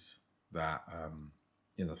 is that,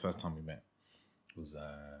 the first time we met was,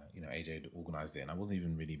 AJ had organised it and I wasn't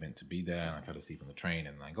even really meant to be there and I fell asleep on the train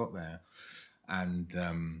and I got there and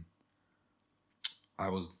I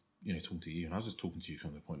was talking to you, and I was just talking to you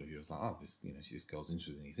from the point of view. I was like, this girl's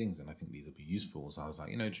interested in these things, and I think these will be useful. So I was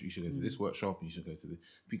like, you should go to this workshop, and you should go to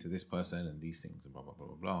speak to this person, and these things, and blah blah blah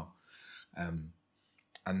blah blah.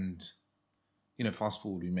 And fast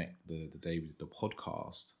forward, we met the day we did the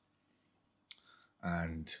podcast,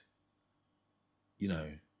 and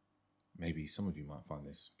maybe some of you might find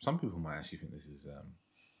this. Some people might actually think this is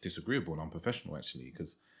disagreeable and unprofessional, actually,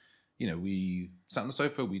 because, you know, we sat on the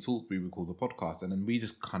sofa, we talked, we recorded the podcast, and then we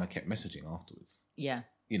just kind of kept messaging afterwards. Yeah.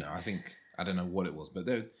 You know, I don't know what it was, but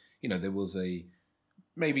there, you know, there was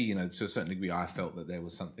maybe, you know, to a certain degree, I felt that there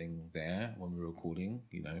was something there when we were recording,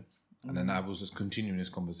 you know, and then I was just continuing this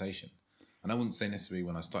conversation. And I wouldn't say necessarily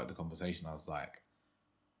when I started the conversation, I was like,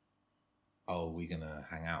 oh, we're going to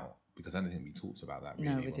hang out, because I don't think we talked about that really.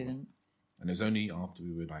 No, we didn't. And it was only after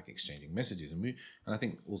we were like exchanging messages, and I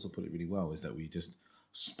think also put it really well is that we just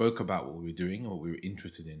spoke about what we were doing or what we were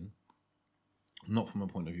interested in, not from a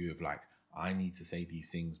point of view of like, I need to say these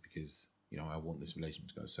things because, you know, I want this relationship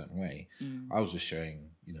to go a certain way. I was just sharing,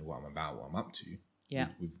 you know, what I'm about, what I'm up to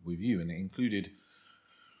with you. And it included,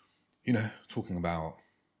 you know, talking about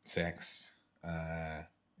sex.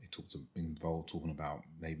 Involved talking about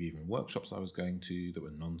maybe even workshops I was going to that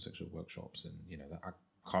were non-sexual workshops. And, you know, that I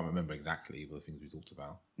can't remember exactly what the things we talked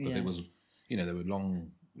about. Because it was, you know, there were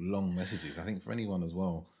long messages. I think for anyone as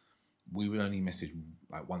well, we would only message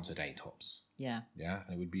like once a day tops. Yeah. Yeah.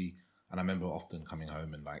 And it would be, and I remember often coming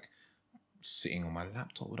home and like sitting on my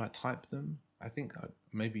laptop, would I type them? I think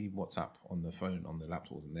maybe WhatsApp on the phone, on the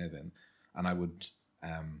laptop wasn't there then. And I would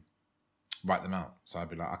write them out. So I'd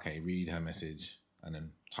be like, okay, read her message and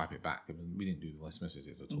then type it back. We didn't do voice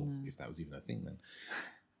messages at all, if that was even a thing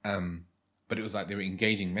then. But it was like they were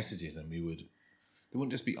engaging messages, and they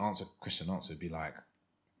wouldn't just be question answer. It'd be like,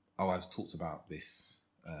 oh, I've talked about this.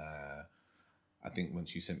 I think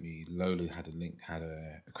once you sent me, Lola had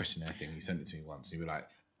a questionnaire thing. You sent it to me once, and you were like,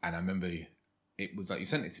 and I remember it was like you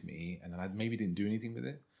sent it to me, and then I maybe didn't do anything with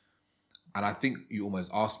it. And I think you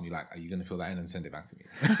almost asked me like, are you going to fill that in and send it back to me?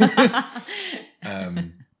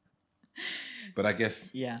 But I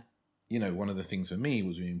guess, you know, one of the things for me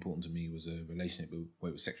was really important to me was a relationship where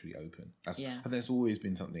it was sexually open. I think it's always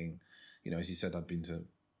been something, you know, as you said, I'd been to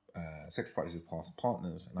sex parties with past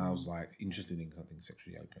partners, and I was like interested in something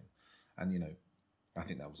sexually open. And, you know, I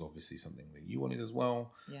think that was obviously something that you wanted as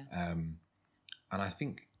well. Yeah. And I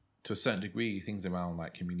think to a certain degree, things around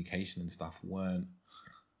like communication and stuff weren't,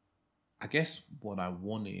 I guess what I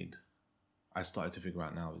wanted, I started to figure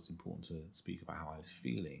out now it's important to speak about how I was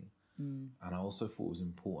feeling. And I also thought it was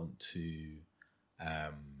important to, I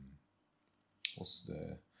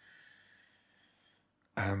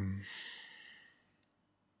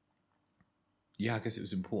guess it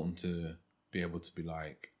was important to be able to be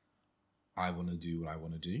like, I want to do what I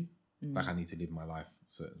want to do. Like I need to live my life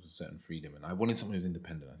with certain freedom. And I wanted someone who's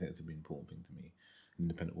independent. I think that's a really important thing to me, an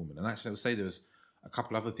independent woman. And actually I would say there was a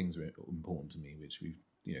couple other things that were important to me, which we've,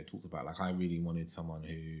 you know, talked about. Like I really wanted someone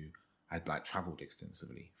who had like traveled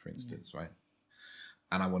extensively, for instance, right?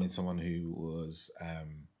 And I wanted someone who was,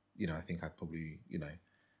 you know, I think I'd probably, you know,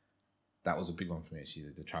 that was a big one for me actually,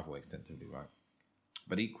 the travel extensively, right?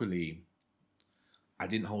 But equally, I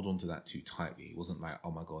didn't hold on to that too tightly. It wasn't like,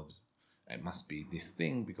 oh my God, it must be this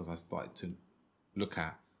thing, because I started to look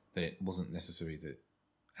at that it wasn't necessary that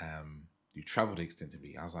you traveled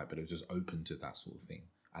extensively. I was like, but it was just open to that sort of thing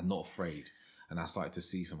and not afraid. And I started to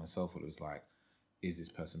see for myself what it was like. Is this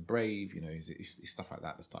person brave? You know, is stuff like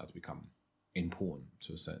that started to become important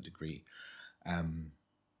to a certain degree.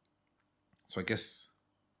 So I guess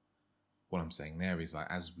what I'm saying there is like,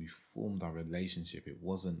 as we formed our relationship, it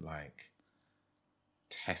wasn't like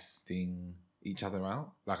testing each other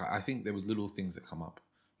out. Like I think there was little things that come up.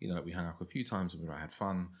 You know, like we hung out a few times and we had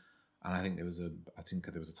fun. And I think there was a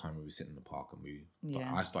time where we were sitting in the park and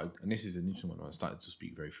I started, and this is an interesting one, where I started to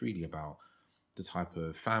speak very freely about the type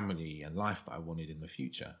of family and life that I wanted in the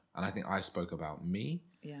future. And I think I spoke about me.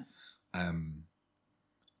 Yeah. And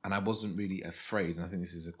I wasn't really afraid. And I think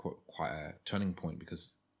this is quite a turning point,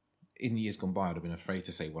 because in years gone by, I'd have been afraid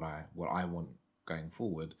to say what I want going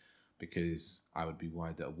forward, because I would be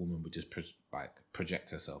worried that a woman would just project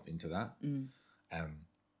herself into that. And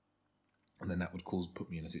then that would put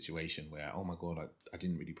me in a situation where, oh my God, I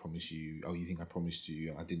didn't really promise you. Oh, you think I promised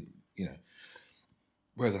you? I didn't, you know.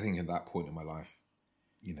 Whereas I think at that point in my life,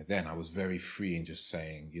 you know, then I was very free in just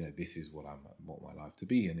saying, you know, this is what I want my life to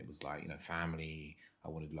be. And it was like, you know, family. I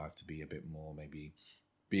wanted life to be a bit more maybe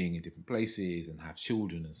being in different places and have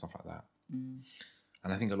children and stuff like that.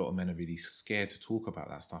 And I think a lot of men are really scared to talk about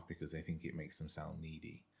that stuff because they think it makes them sound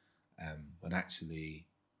needy. But actually,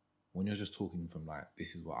 when you're just talking from like,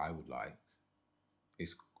 this is what I would like,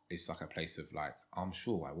 it's like a place of like, I'm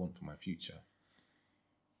sure what I want for my future.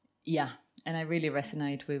 Yeah. And I really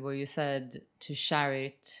resonate with what you said, to share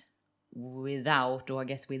it without, or I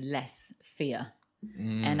guess with less fear.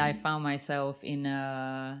 And I found myself in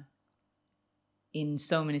a in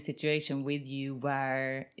so many situations with you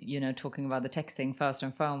where, talking about the texting first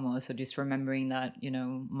and foremost, so just remembering that,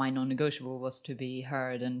 my non-negotiable was to be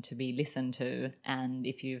heard and to be listened to. And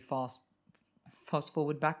if you fast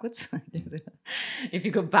forward backwards, if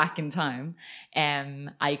you go back in time,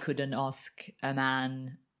 I couldn't ask a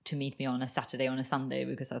man to meet me on a Saturday, on a Sunday,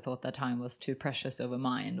 because I thought that time was too precious over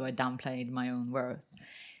mine, or I downplayed my own worth.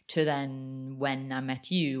 To then, when I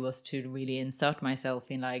met you, was to really insert myself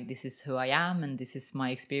in like, this is who I am, and this is my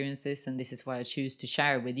experiences, and this is what I choose to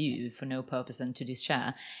share with you for no purpose than to just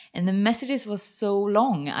share. And the messages was so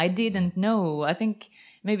long. I didn't know. I think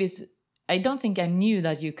maybe I don't think I knew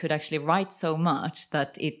that you could actually write so much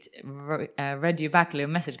that it read you back a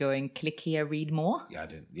little message going, click here, read more. Yeah, I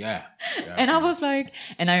did. Yeah. And I was like,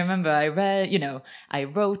 and I remember I read, I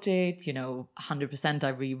wrote it, 100%. I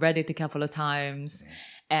reread it a couple of times.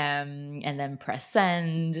 And then press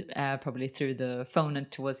send, probably through the phone and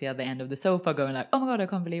towards the other end of the sofa, going like, oh my God, I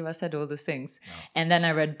can't believe I said all those things. No. And then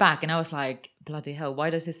I read back and I was like, bloody hell, why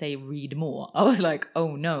does it say read more? I was like,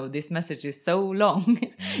 oh no, this message is so long.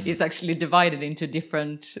 It's actually divided into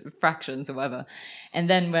different fractions or whatever. And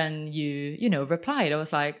then when you, replied, I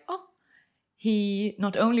was like, oh, he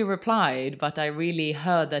not only replied, but I really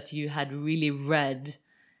heard that you had really read,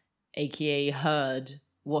 aka heard,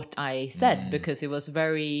 what I said, because it was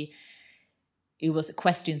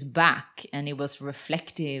questions back, and it was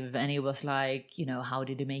reflective, and it was like, how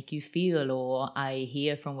did it make you feel? Or I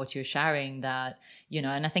hear from what you're sharing that,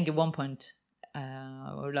 and I think at one point,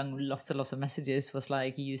 along lots of messages, was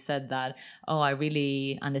like, you said that, oh, I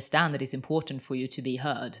really understand that it's important for you to be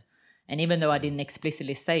heard. And even though I didn't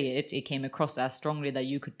explicitly say it, it came across as strongly that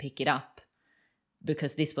you could pick it up,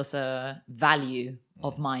 because this was a value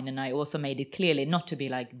of mine. And I also made it clearly not to be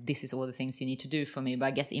like, this is all the things you need to do for me. But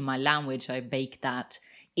I guess in my language, I baked that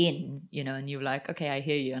in, and you were like, okay, I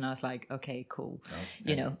hear you. And I was like, okay, cool.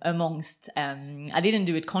 Okay. Amongst, I didn't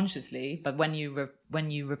do it consciously, but when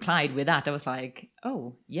you replied with that, I was like,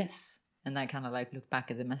 oh, yes. And I kind of like looked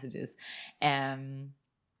back at the messages.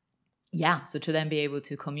 Yeah, so to then be able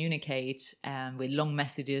to communicate with long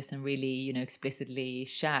messages and really, explicitly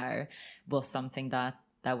share was something that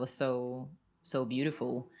was so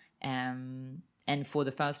beautiful. And for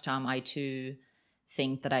the first time, I too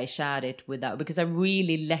think that I shared it without, because I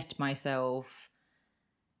really let myself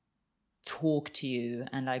talk to you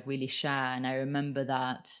and like really share. And I remember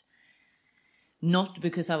that not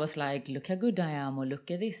because I was like, look how good I am, or look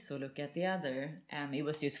at this, or look at the other. It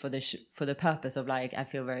was just for the purpose of like, I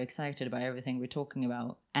feel very excited about everything we're talking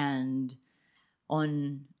about. And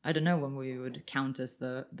I don't know when we would count as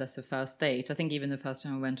that's the first date. I think even the first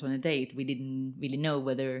time we went on a date, we didn't really know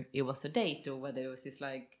whether it was a date or whether it was just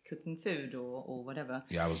like cooking food or whatever.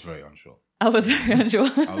 Yeah, I was very unsure. I was very unsure.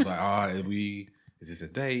 I was like, is this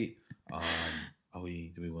a date? Are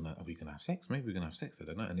we gonna have sex? Maybe we're gonna have sex. I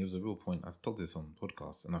don't know. And it was a real point. I've told this on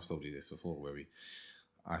podcasts, and I've told you this before, where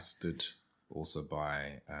I stood also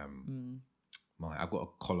by I've got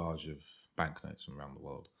a collage of banknotes from around the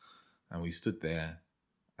world, and we stood there,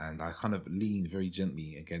 and I kind of leaned very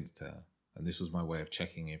gently against her, and this was my way of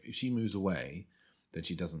checking if she moves away, then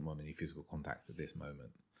she doesn't want any physical contact at this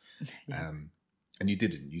moment. Yeah. And you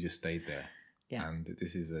didn't. You just stayed there. Yeah. And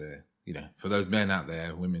this is for those men out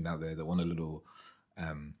there, women out there that want a little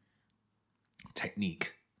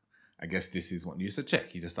technique, I guess this is what you just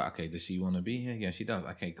check. You just like, okay, does she want to be here? Yeah, she does.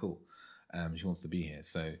 Okay, cool. She wants to be here.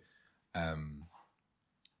 So,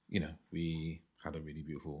 we had a really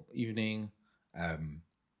beautiful evening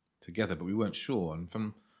together, but we weren't sure. And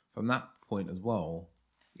from that point as well,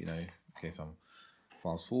 okay, so I'm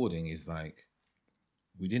fast forwarding, is like,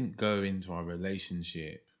 we didn't go into our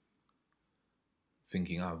relationship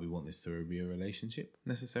thinking, we want this to be a relationship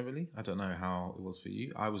necessarily. I don't know how it was for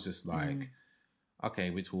you. I was just like,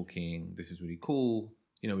 okay, we're talking, this is really cool.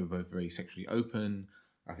 We're both very sexually open.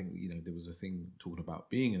 I think, there was a thing talking about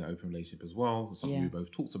being in an open relationship as well, something we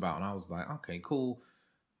both talked about. And I was like, okay, cool.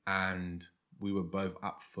 And we were both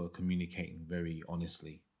up for communicating very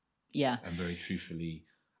honestly. Yeah. And very truthfully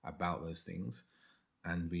about those things.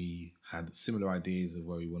 And we had similar ideas of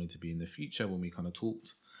where we wanted to be in the future when we kind of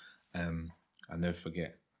talked. I'll never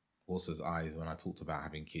forget Orsa's eyes when I talked about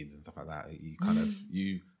having kids and stuff like that. You kind of,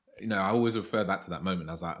 I always refer back to that moment.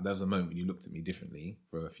 I was like, there was a moment when you looked at me differently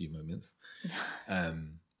for a few moments.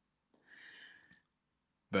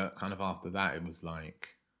 But kind of after that, it was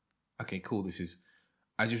like, okay, cool.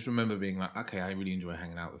 I just remember being like, okay, I really enjoy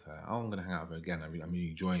hanging out with her. Oh, I'm going to hang out with her again. I'm really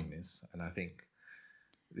enjoying this. And I think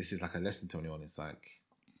this is like a lesson to anyone. It's like,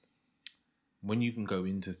 when you can go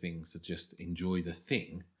into things to just enjoy the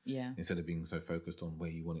thing, instead of being so focused on where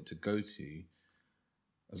you want it to go to,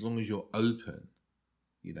 as long as you're open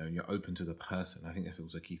you know, and you're open to the person. I think that's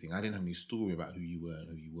also a key thing. I didn't have any story about who you were and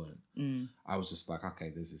who you weren't. I was just like,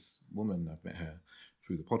 okay, there's this woman, I've met her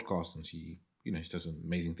through the podcast, and she, you know, she does some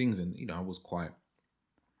amazing things. And, you know, I was quite,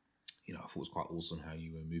 you know, I thought it was quite awesome how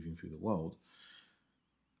you were moving through the world.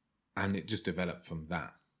 And it just developed from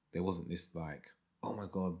that. There wasn't this like, oh my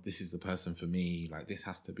God, this is the person for me. Like, this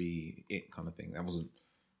has to be it kind of thing. That wasn't,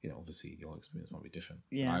 you know, obviously your experience might be different.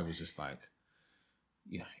 Yeah. I was just like,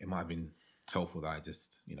 you know, it might have been helpful that I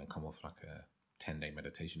just, you know, come off like a 10-day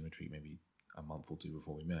meditation retreat, maybe a month or two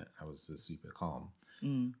before we met. I was just super calm,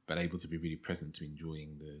 but able to be really present to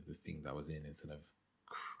enjoying the thing that I was in, instead of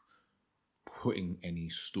putting any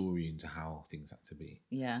story into how things had to be.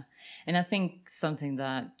 Yeah. And I think something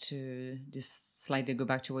that, to just slightly go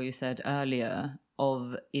back to what you said earlier,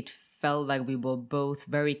 of it felt like we were both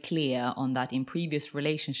very clear on that in previous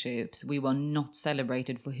relationships, we were not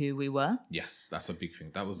celebrated for who we were. Yes, that's a big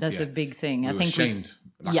thing. That's a big thing. I think ashamed.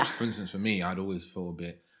 For instance, for me, I'd always feel a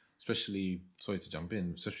bit, especially, sorry to jump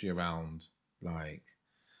in, especially around like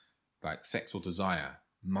sex or desire.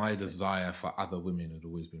 My desire for other women had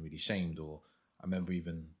always been really shamed. Or I remember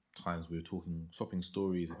even times we were swapping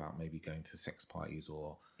stories about maybe going to sex parties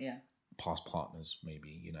or past partners, maybe,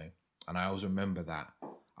 you know. And I always remember that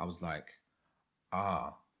I was like,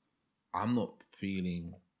 I'm not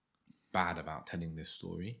feeling bad about telling this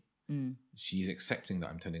story. She's accepting that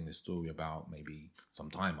I'm telling this story about maybe some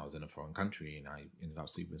time I was in a foreign country and I ended up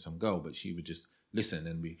sleeping with some girl, but she would just listen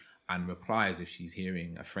and reply as if she's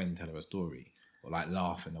hearing a friend tell her a story, or like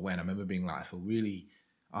laugh in a way. And I remember being like, I feel really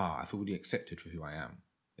accepted for who I am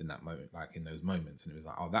in that moment, like in those moments. And it was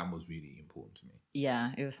like, oh, that was really important to me.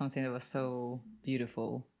 Yeah, it was something that was so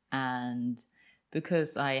beautiful. And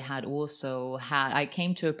because I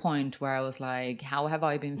came to a point where I was like, how have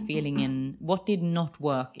I been feeling in what did not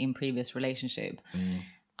work in previous relationship?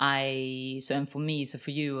 And for me, so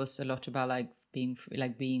for you, it was a lot about being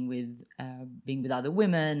with other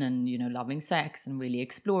women and, you know, loving sex and really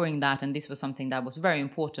exploring that. And this was something that was very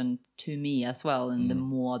important to me as well. And the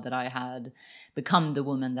more that I had become the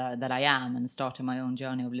woman that I am and started my own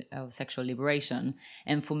journey of sexual liberation.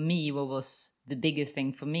 And for me, what was the biggest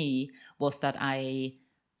thing for me was that I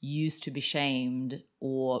used to be shamed,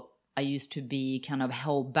 or I used to be kind of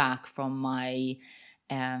held back from my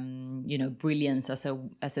you know, brilliance as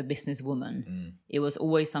a businesswoman. It was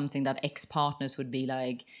always something that ex-partners would be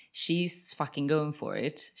like, she's fucking going for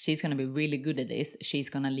it. She's going to be really good at this. She's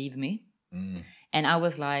going to leave me. And I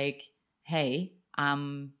was like, hey,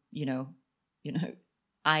 you know,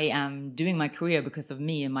 I am doing my career because of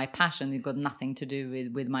me and my passion. It got nothing to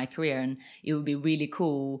do with my career. And it would be really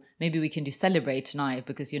cool. Maybe we can celebrate tonight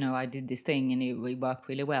because, you know, I did this thing and it worked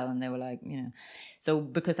really well. And they were like, you know, so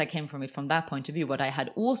because I came from it from that point of view, what I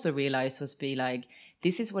had also realized was be like,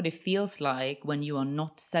 this is what it feels like when you are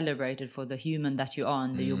not celebrated for the human that you are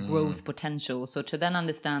and your growth potential. So to then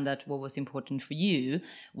understand that what was important for you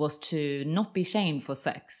was to not be shamed for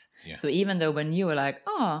sex. Yeah. So even though when you were like,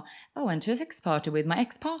 I went to a sex party with my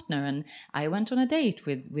ex-partner and I went on a date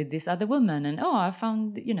with this other woman and I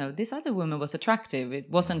found, you know, this other woman was attractive. It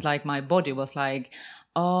wasn't like my body was like,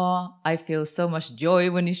 I feel so much joy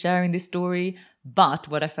when you're sharing this story. But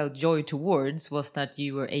what I felt joy towards was that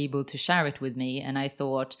you were able to share it with me. And I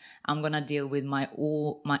thought, I'm going to deal with my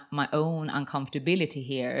own uncomfortability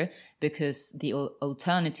here, because the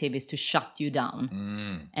alternative is to shut you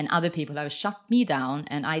down. And other people have shut me down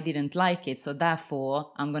and I didn't like it. So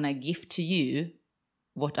therefore, I'm going to gift to you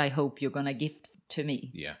what I hope you're going to gift to me.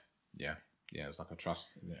 Yeah. It was like a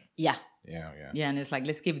trust. Yeah. Yeah. And it's like,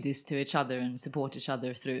 let's give this to each other and support each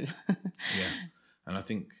other through. Yeah. And I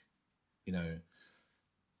think, you know,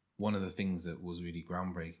 one of the things that was really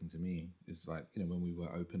groundbreaking to me is like, you know, when we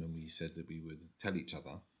were open and we said that we would tell each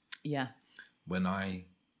other. Yeah. When I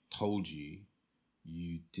told you,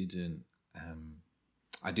 you didn't,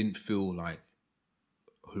 I didn't feel like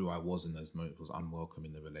who I was in those moments was unwelcome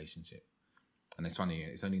in the relationship. And it's funny,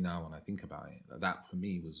 it's only now when I think about it, that for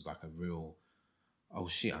me was like a real, oh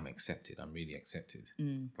shit, I'm accepted. I'm really accepted.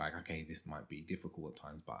 Like, okay, this might be difficult at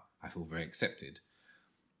times, but I feel very accepted.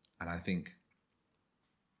 And I think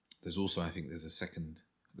there's a second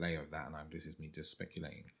layer of that, and this is me just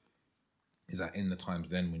speculating, is that in the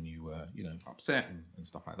times then when you were, you know, upset and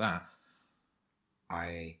stuff like that,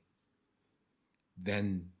 I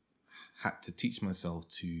then had to teach myself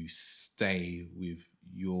to stay with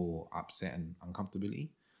your upset and uncomfortability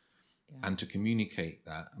and to communicate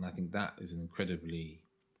that. And I think that is an incredibly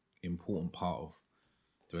important part of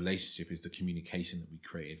the relationship, is the communication that we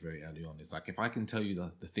created very early on. It's like, if I can tell you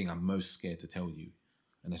the thing I'm most scared to tell you,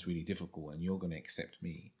 and that's really difficult, and you're going to accept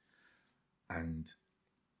me, and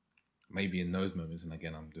maybe in those moments, and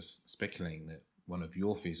again, I'm just speculating, that one of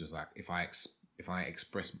your fears was like, if I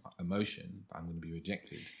express emotion, I'm going to be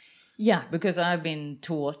rejected. Yeah, because I've been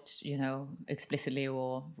taught, explicitly,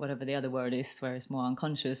 or whatever the other word is, where it's more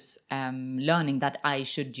unconscious, learning that I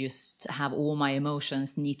should just have all my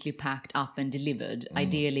emotions neatly packed up and delivered.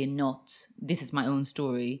 Ideally not, this is my own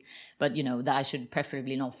story, but, that I should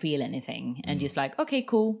preferably not feel anything. And just like, okay,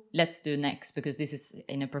 cool, let's do next. Because this is,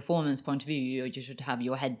 in a performance point of view, you should have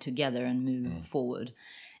your head together and move forward.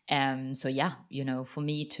 So yeah, for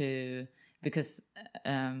me to, because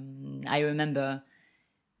I remember...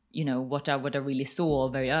 what I really saw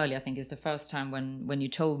very early, I think, is the first time when you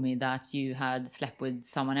told me that you had slept with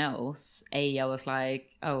someone else. I was like,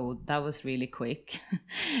 oh, that was really quick.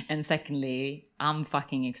 And secondly, I'm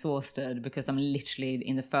fucking exhausted because I'm literally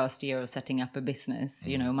in the first year of setting up a business.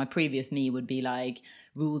 My previous me would be like,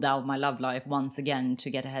 ruled out my love life once again to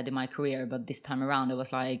get ahead in my career. But this time around, it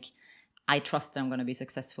was like, I trust that I'm going to be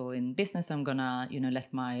successful in business. I'm going to,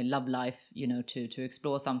 let my love life, to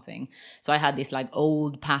explore something. So I had these like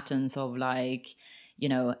old patterns of like,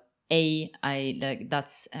 I like,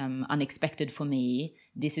 that's unexpected for me.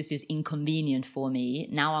 This is just inconvenient for me.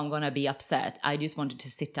 Now I'm going to be upset. I just wanted to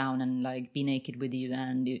sit down and like be naked with you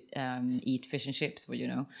and eat fish and chips,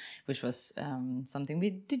 which was something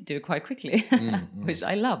we did do quite quickly, which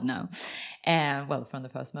I love now. Well, from the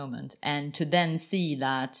first moment. And to then see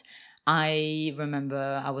that, I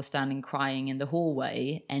remember I was standing crying in the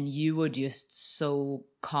hallway and you were just so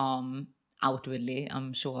calm outwardly.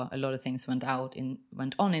 I'm sure a lot of things went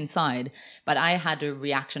on inside, but I had a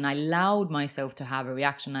reaction. I allowed myself to have a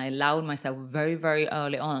reaction. I allowed myself very, very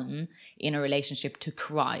early on in a relationship to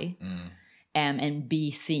cry. And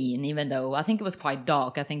be seen, even though I think it was quite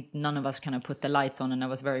dark. I think none of us kind of put the lights on, and I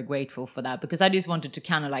was very grateful for that because I just wanted to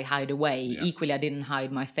kind of like hide away. Yeah. Equally, I didn't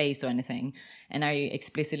hide my face or anything. And I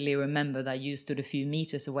explicitly remember that you stood a few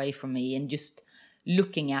meters away from me and just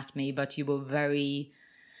looking at me, but you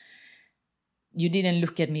didn't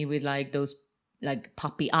look at me with like those like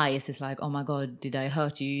puppy eyes. It's like, oh my God, did I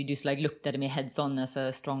hurt you? You just like looked at me heads on as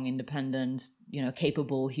a strong, independent,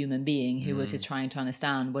 capable human being who was just trying to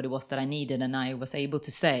understand what it was that I needed. And I was able to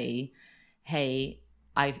say, hey,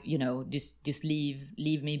 just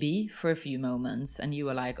leave me be for a few moments. And you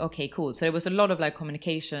were like, okay, cool. So there was a lot of like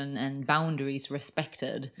communication and boundaries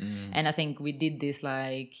respected. And I think we did this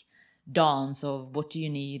like dance of what do you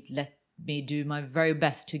need? Let me do my very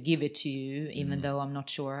best to give it to you, even though I'm not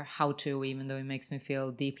sure how to, even though it makes me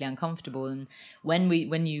feel deeply uncomfortable. And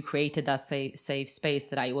when you created that safe space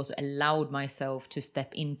that I also allowed myself to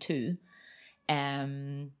step into,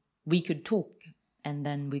 we could talk, and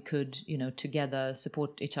then we could, together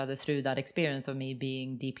support each other through that experience of me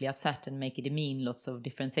being deeply upset and make it mean lots of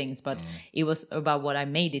different things. But it was about what I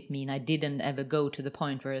made it mean. I didn't ever go to the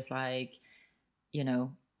point where it's like,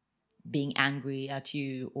 being angry at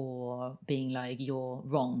you or being like you're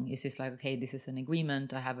wrong. It's just like, okay, this is an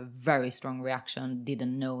agreement. I have a very strong reaction,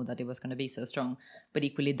 didn't know that it was going to be so strong, but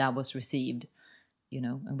equally that was received,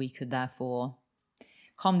 and we could therefore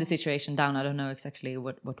calm the situation down. I don't know exactly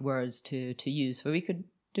what words to use, but we could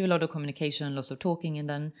do a lot of communication, lots of talking, and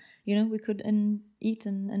then we could eat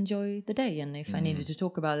and enjoy the day. And if I needed to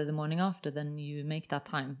talk about it the morning after, then you make that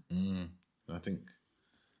time. I think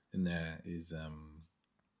in there is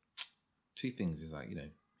two things, is like,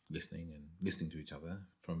 listening to each other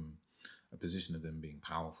from a position of them being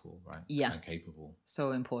powerful, right? Yeah. And capable.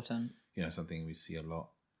 So important. Something we see a lot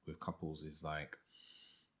with couples is like,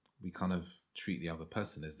 we kind of treat the other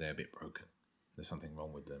person as they're a bit broken. There's something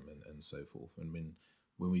wrong with them and so forth. And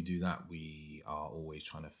when we do that, we are always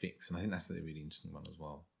trying to fix. And I think that's the really interesting one as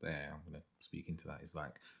well. There, I'm going to speak into that. Is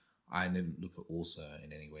like, I didn't look at Asa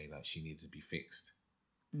in any way like she needed to be fixed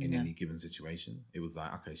in any given situation. It was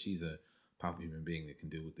like, okay, she's a powerful human being that can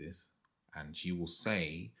deal with this, and she will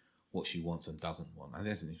say what she wants and doesn't want. And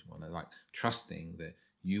there's an interesting one, like trusting that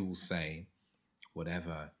you will say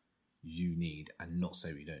whatever you need and not say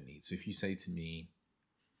what you don't need. So if you say to me,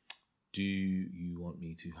 do you want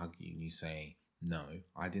me to hug you? And you say no,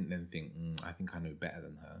 I didn't then think, I think I know better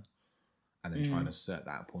than her, and then try and assert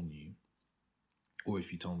that upon you. Or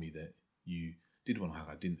if you told me that you did want to hug,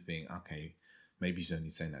 I didn't think, okay, maybe she's only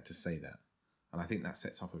saying that to say that. And I think that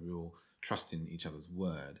sets up a real trust in each other's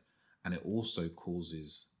word. And it also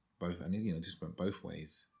causes both, and just went both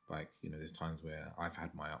ways. Like, there's times where I've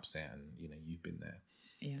had my upset and, you've been there.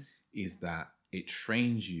 Yeah. Is that it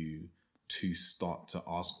trains you to start to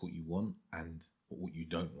ask what you want and what you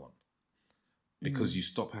don't want. Because you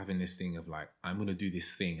stop having this thing of like, I'm going to do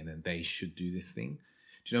this thing and then they should do this thing.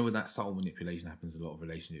 Do you know when that subtle manipulation happens in a lot of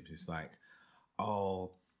relationships? It's like,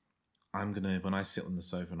 oh, when I sit on the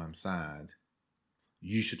sofa and I'm sad,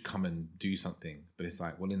 you should come and do something. But it's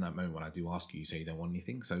like, well, in that moment when I do ask you, you say you don't want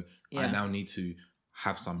anything. So I now need to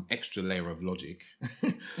have some extra layer of logic.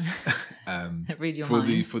 Read your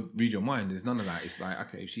mind. Read your mind. There's none of that. It's like,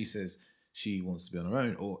 okay, if she says she wants to be on her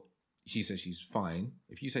own, or she says she's fine,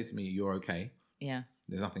 if you say to me, you're okay,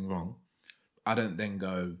 there's nothing wrong, I don't then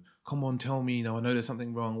go, come on, tell me, I know there's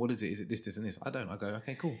something wrong. What is it? Is it this, and this? I don't. I go,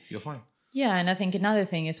 okay, cool, you're fine. Yeah, and I think another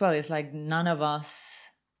thing as well is like none of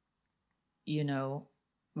us,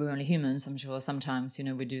 we're only humans. I'm sure sometimes,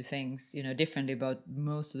 we do things, differently, but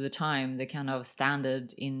most of the time the kind of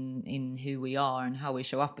standard in who we are and how we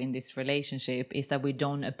show up in this relationship is that we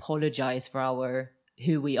don't apologize for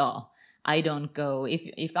who we are. I don't go,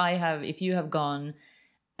 if you have gone,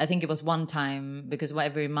 I think it was one time, because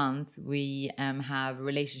every month we have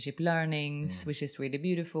relationship learnings, which is really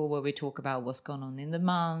beautiful, where we talk about what's gone on in the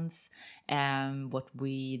month,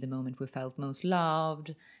 the moment we felt most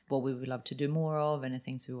loved, what we would love to do more of, and the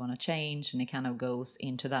things we want to change. And it kind of goes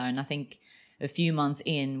into that. And I think a few months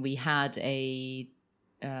in, we had a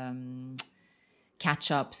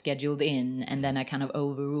catch up scheduled in, and then I kind of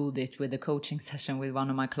overruled it with a coaching session with one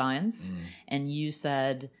of my clients. And you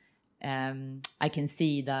said, I can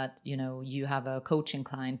see that, you have a coaching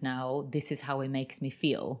client now. This is how it makes me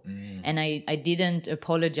feel. And I didn't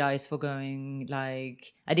apologize for going,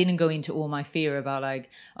 like, I didn't go into all my fear about like,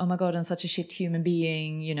 oh my God, I'm such a shit human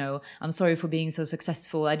being. I'm sorry for being so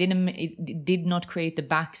successful. It did not create the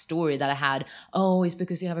backstory that I had. Oh, it's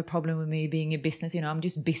because you have a problem with me being in business. I'm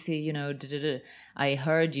just busy, I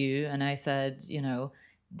heard you and I said,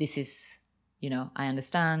 this is, I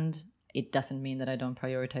understand. It doesn't mean that I don't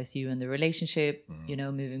prioritize you in the relationship,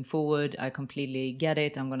 moving forward. I completely get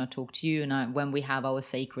it. I'm going to talk to you. And when we have our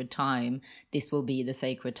sacred time, this will be the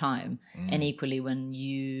sacred time. And equally when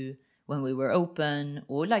we were open,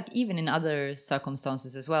 or like even in other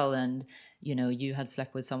circumstances as well, and you had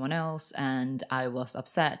slept with someone else and I was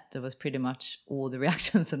upset. There was pretty much all the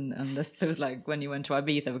reactions, and there was like when you went to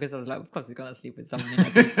Ibiza, because I was like, of course he's gonna sleep with someone in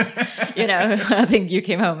Ibiza. I think you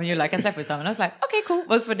came home and you're like, I slept with someone. I was like, okay, cool,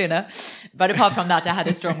 what's for dinner? But apart from that, I had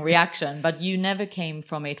a strong reaction. But you never came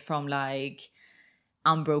from it from like,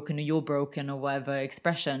 I'm broken or you're broken or whatever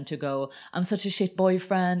expression, to go, I'm such a shit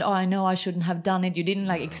boyfriend. Oh, I know I shouldn't have done it. You didn't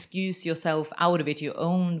like excuse yourself out of it. You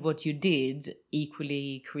owned what you did,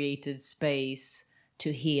 equally created space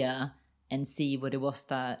to hear and see what it was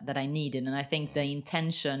that I needed. And I think the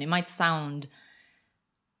intention, it might sound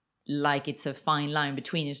like it's a fine line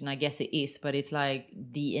between it, and I guess it is, but it's like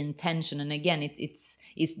the intention. And again, it's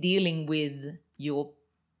dealing with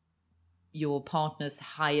your partner's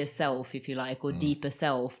higher self, if you like, or deeper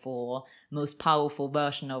self, or most powerful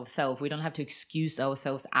version of self. We don't have to excuse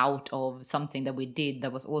ourselves out of something that we did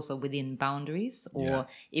that was also within boundaries, or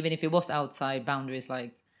even if it was outside boundaries,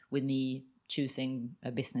 like with me choosing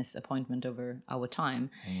a business appointment over our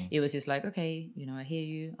time. It was just like, okay, I hear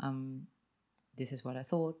you. This is what I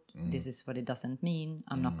thought. This is what it doesn't mean.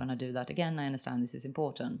 I'm not going to do that again. I understand this is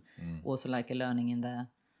important. Also like a learning in there,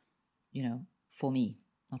 for me,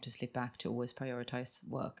 not to slip back to always prioritize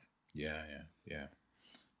work. Yeah.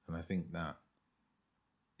 And I think that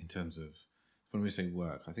in terms of, when we say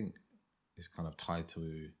work, I think it's kind of tied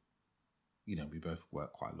to, we both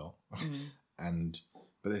work quite a lot.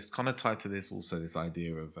 But it's kind of tied to this also, this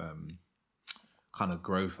idea of kind of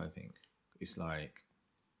growth, I think. It's like,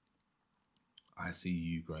 I see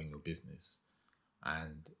you growing your business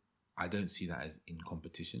and I don't see that as in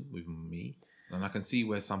competition with me. And I can see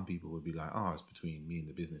where some people would be like, oh, it's between me and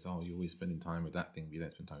the business. Oh, you're always spending time with that thing, but you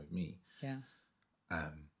don't spend time with me. Yeah.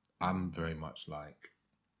 I'm very much like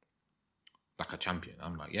a champion.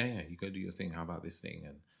 I'm like, yeah, you go do your thing. How about this thing?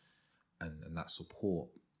 And that support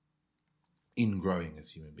in growing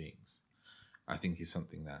as human beings, I think is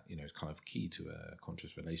something that, is kind of key to a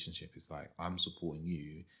conscious relationship. It's like, I'm supporting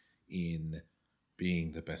you in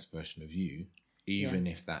being the best version of you, even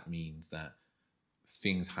if that means that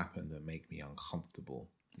things happen that make me uncomfortable.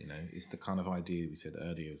 It's the kind of idea we said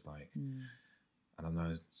earlier, is like, and I know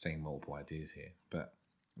I'm saying multiple ideas here, but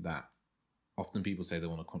that often people say they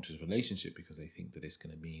want a conscious relationship because they think that it's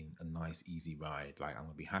going to mean a nice, easy ride. Like, I'm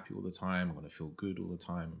going to be happy all the time, I'm going to feel good all the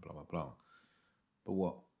time, and blah, blah, blah. But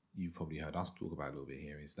what you've probably heard us talk about a little bit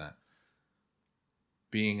here is that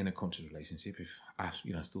being in a conscious relationship, if I,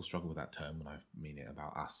 still struggle with that term when I mean it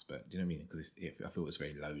about us, but do you know what I mean? Because I feel it's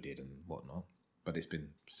very loaded and whatnot, but it's been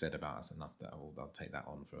said about us enough that I'll take that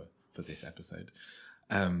on for this episode.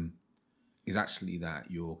 Is actually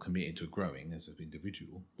that you're committed to growing as an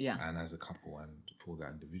individual and as a couple and for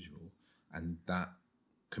that individual. And that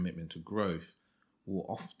commitment to growth will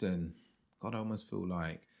often, God, I almost feel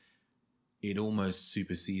like it almost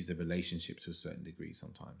supersedes the relationship to a certain degree.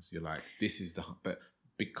 Sometimes you're like, this is but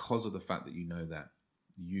because of the fact that you know that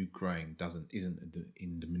you growing isn't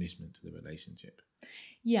in diminishment to the relationship.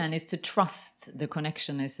 Yeah, and it's to trust the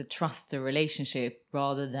connection, is to trust the relationship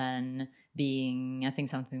rather than being, I think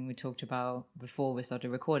something we talked about before we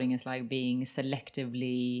started recording is like being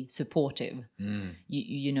selectively supportive.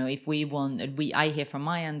 You know, if I hear from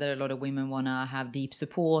my end that a lot of women want to have deep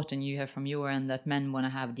support, and you hear from your end that men want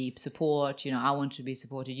to have deep support. You know, I want to be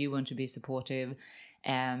supported, you want to be supportive.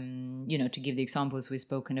 You know, to give the examples we've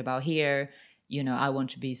spoken about here, you know, I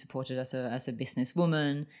want to be supported as a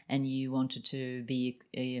businesswoman, and you wanted to be,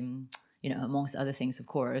 you know, amongst other things, of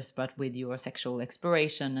course, but with your sexual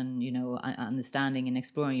exploration and, you know, understanding and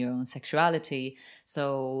exploring your own sexuality.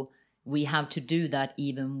 So we have to do that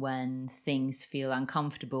even when things feel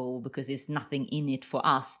uncomfortable, because there's nothing in it for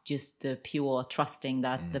us, just the pure trusting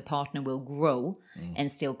that the partner will grow and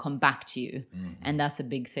still come back to you. And that's a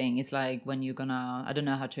big thing. It's like when you're gonna, I don't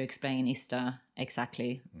know how to explain ISTA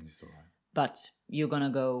exactly. It's all right. But you're going to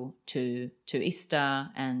go to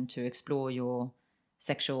ISTA and to explore your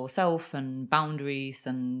sexual self and boundaries,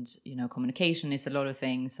 and, you know, communication is a lot of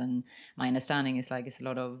things. And my understanding is like it's a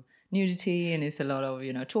lot of nudity, and it's a lot of,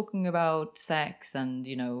 you know, talking about sex and,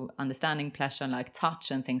 you know, understanding pleasure and like touch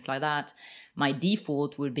and things like that. My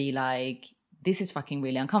default would be like, this is fucking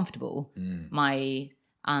really uncomfortable. My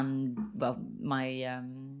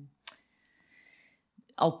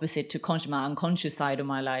opposite to my unconscious side, or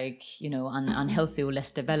my like, you know, unhealthy or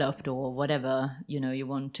less developed or whatever, you know, you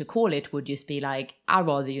want to call it, would just be like, I'd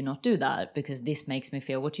rather you not do that, because this makes me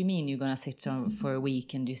feel, what do you mean you're gonna sit for a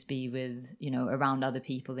week and just be with, you know, around other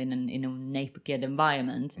people in a naked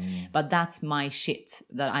environment? But that's my shit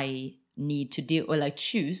that I need to deal, or like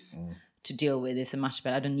choose to deal with. Is a much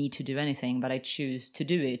better, I don't need to do anything, but I choose to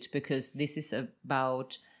do it because this is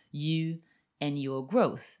about you and your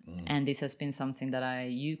growth. And this has been something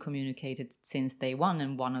that you communicated since day one,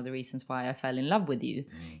 and one of the reasons why I fell in love with you.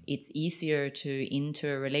 It's easier to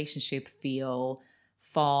enter a relationship feel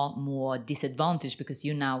far more disadvantaged because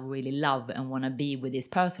you now really love and want to be with this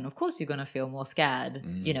person. Of course you're going to feel more scared.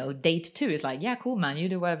 You know, date 2 is like, yeah, cool, man, you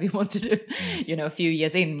do whatever you want to do. You know, a few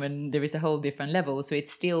years in, when there is a whole different level. So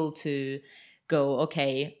it's still to go,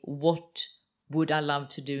 okay, what would I love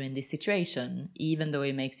to do in this situation, even though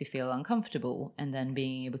it makes you feel uncomfortable, and then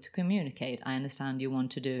being able to communicate. I understand you want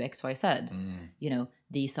to do X, Y, Z. You know,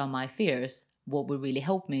 these are my fears. What would really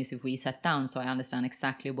help me is if we sat down so I understand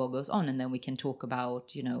exactly what goes on, and then we can talk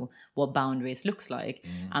about, you know, what boundaries looks like.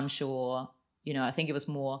 I'm sure, you know, I think it was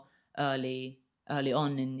more early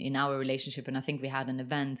on in our relationship, and I think we had an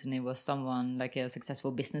event, and it was someone like a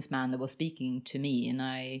successful businessman that was speaking to me, and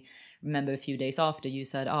I remember a few days after you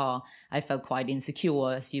said, I felt quite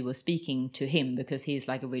insecure as you were speaking to him, because he's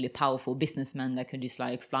like a really powerful businessman that could just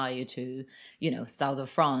like fly you to, you know, south of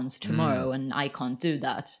France tomorrow, and I can't do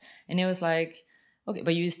that. And it was like, okay,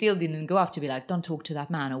 but you still didn't go up to be like, don't talk to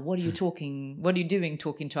that man, or what are you doing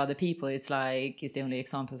talking to other people? It's like, it's the only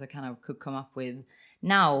examples I kind of could come up with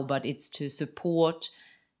now, but it's to support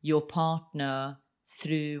your partner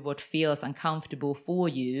through what feels uncomfortable for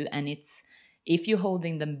you. And it's, if you're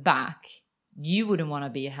holding them back, you wouldn't want to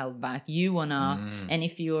be held back. You want to, and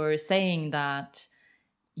if you're saying that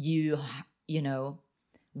you know,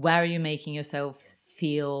 where are you making yourself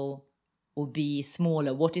feel or be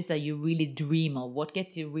smaller? What is that you really dream of? What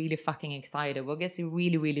gets you really fucking excited? What gets you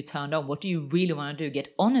really, really turned on? What do you really want to do?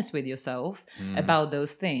 Get honest with yourself about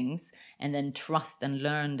those things, and then trust and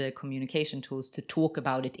learn the communication tools to talk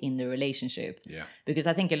about it in the relationship. Yeah. Because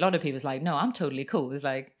I think a lot of people's like, no, I'm totally cool. It's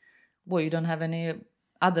like, well, you don't have any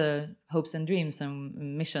other hopes and dreams and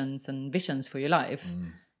missions and visions for your life.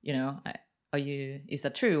 You know, is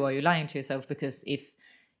that true? Or are you lying to yourself? Because if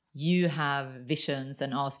you have visions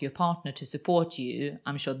and ask your partner to support you,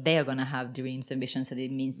 I'm sure they're going to have dreams and visions, and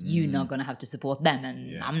it means you're not going to have to support them,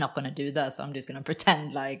 and I'm not going to do that, so I'm just going to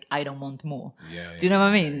pretend like I don't want more. Do you know what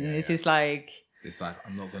I mean? It's just like, it's like,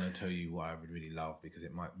 I'm not going to tell you what I would really love, because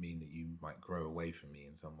it might mean that you might grow away from me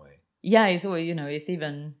in some way. Yeah, it's all, you know, it's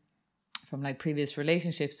even from like previous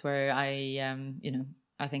relationships where I you know,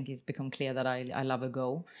 I think it's become clear that I love a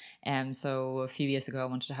goal. So a few years ago, I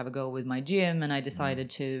wanted to have a goal with my gym, and I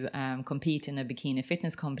decided to compete in a bikini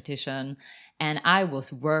fitness competition. And I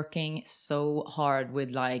was working so hard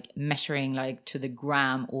with like measuring like to the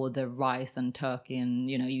gram all the rice and turkey, and,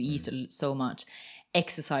 you know, you eat so much,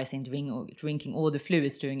 exercising, drinking all the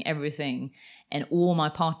fluids, doing everything. And all my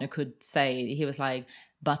partner could say, he was like,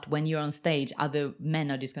 But when you're on stage, other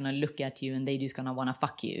men are just going to look at you and they just going to want to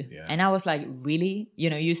fuck you. Yeah. And I was like, really?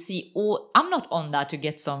 You know, you see I'm not on that to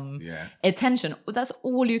get some attention. That's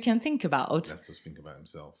all you can think about. Let's just think about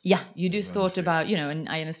himself. Yeah, you just thought about, you know, and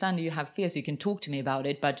I understand you have fears, you can talk to me about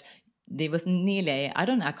it, but there was nearly, I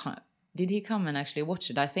can't, did he come and actually watch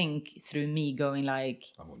it? I think through me going like,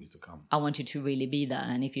 I want you to come. I want you to really be there.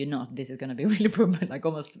 And if you're not, this is going to be really problem, like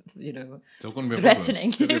almost, you know, so it's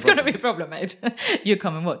threatening. It's going to be a problem, mate. You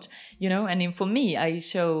come and watch, you know. And then for me, I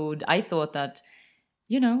thought that,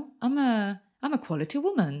 you know, I'm a quality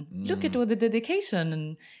woman. Look at all the dedication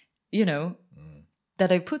and, you know,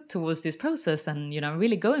 that I put towards this process. And, you know, I'm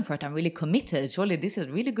really going for it. I'm really committed. Surely this is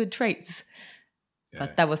really good traits.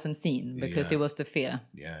 But that wasn't seen because it was the fear.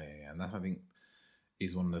 Yeah. And that's, I think,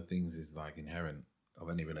 is one of the things is like inherent of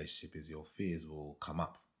any relationship is your fears will come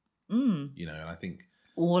up. You know, and I think...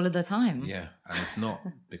 all of the time. Yeah. And it's not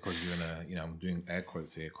because you're in a, you know, I'm doing air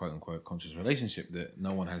quotes here, quote unquote, conscious relationship that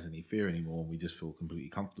no one has any fear anymore and we just feel completely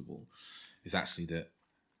comfortable. It's actually that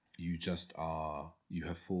you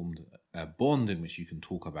have formed a bond in which you can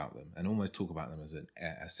talk about them and almost talk about them as a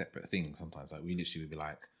separate thing sometimes. Like we literally would be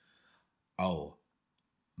like, oh,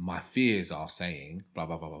 my fears are saying blah,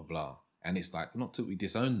 blah, blah, blah, blah. And it's like, not that we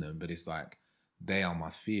disown them, but it's like, they are my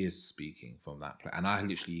fears speaking from that place. And I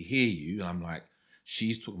literally hear you and I'm like,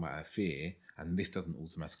 she's talking about her fear and this doesn't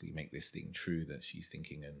automatically make this thing true that she's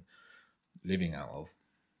thinking and living out of.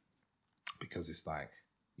 Because it's like,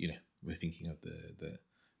 you know, we're thinking of the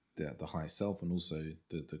higher self and also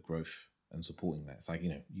the growth and supporting that. It's like, you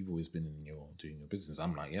know, you've always been doing your business.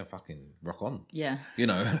 I'm like, yeah, fucking rock on. Yeah. You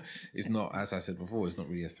know, it's not, as I said before, it's not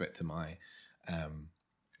really a threat to my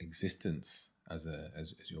existence as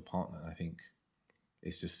your partner. I think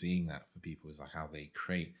it's just seeing that for people is like how they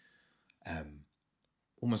create,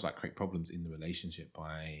 almost like create problems in the relationship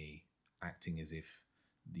by acting as if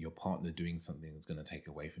your partner doing something that's going to take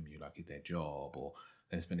away from you, like their job or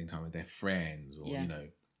they're spending time with their friends or, you know,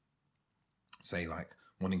 say like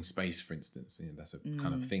wanting space, for instance. You know, that's a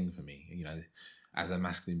kind of thing for me. You know, as a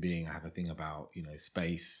masculine being, I have a thing about, you know,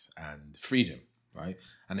 space and freedom, right?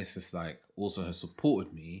 And it's just like also has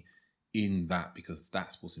supported me in that because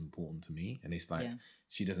that's what's important to me. And it's like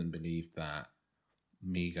she doesn't believe that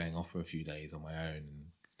me going off for a few days on my own and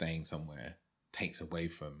staying somewhere takes away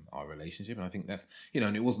from our relationship. And I think that's, you know,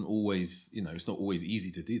 and it wasn't always, you know, it's not always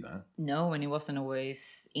easy to do that. No, and it wasn't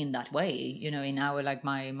always in that way. You know, in our, like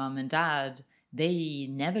my mum and dad, they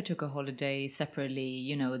never took a holiday separately.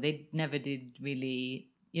 You know, they never did really,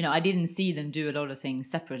 you know, I didn't see them do a lot of things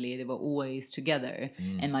separately. They were always together.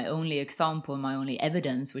 And my only example, my only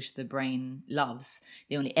evidence, which the brain loves,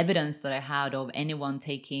 the only evidence that I had of anyone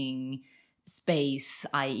taking space,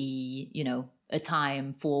 i.e., you know, a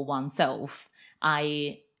time for oneself,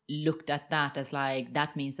 I looked at that as like,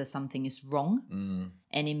 that means that something is wrong.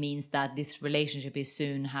 And it means that this relationship is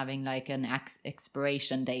soon having like an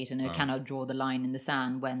expiration date and I cannot draw the line in the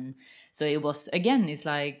sand when. So it was, again, it's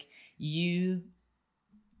like you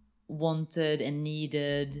wanted and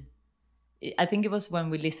needed. I think it was when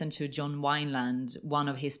we listened to John Wineland, one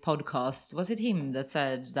of his podcasts, was it him that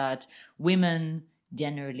said that women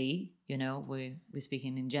generally, you know, we're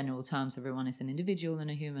speaking in general terms, everyone is an individual and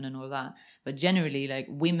a human and all that, but generally, like,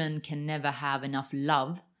 women can never have enough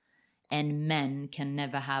love and men can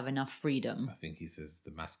never have enough freedom. I think he says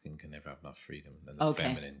the masculine can never have enough freedom and the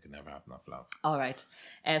feminine can never have enough love. All right.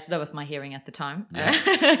 So that was my hearing at the time,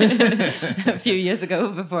 a few years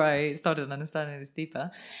ago before I started understanding this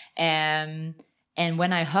deeper. And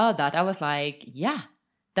when I heard that, I was like, yeah,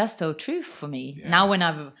 that's so true for me. Now when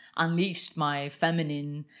I've unleashed my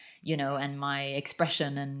feminine, you know, and my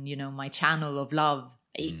expression and, you know, my channel of love,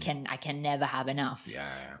 I can never have enough.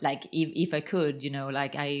 Like if I could, you know,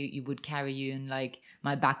 like I would carry you in like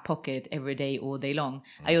my back pocket every day, all day long.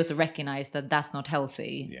 I also recognize that that's not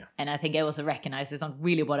healthy. And I think I also recognize it's not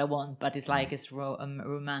really what I want, but it's like it's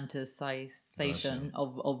romanticization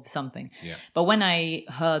of something. But when I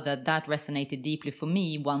heard that resonated deeply for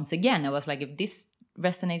me, once again, I was like, if this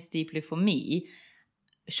resonates deeply for me,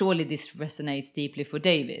 surely this resonates deeply for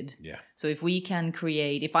David. So if I can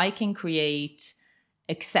create,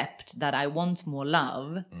 accept that I want more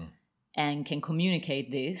love and can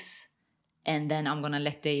communicate this, and then I'm going to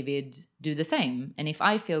let David do the same. And if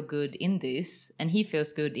I feel good in this and he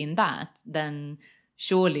feels good in that, then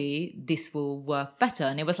surely this will work better.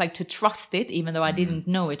 And it was like to trust it, even though I didn't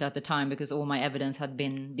know it at the time because all my evidence had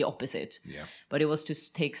been the opposite. But it was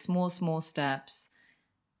to take small steps,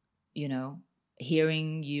 you know,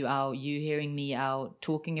 hearing you out, you hearing me out,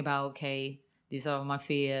 talking about, okay, these are my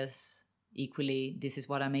fears, equally, this is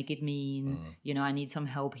what I make it mean. You know, I need some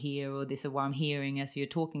help here, or this is what I'm hearing as you're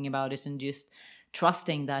talking about it, and just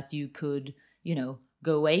trusting that you could, you know,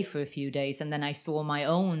 go away for a few days. And then I saw my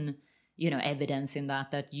own, you know, evidence in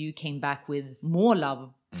that you came back with more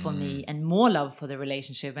love for me and more love for the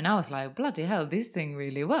relationship. And I was like, bloody hell, this thing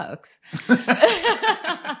really works.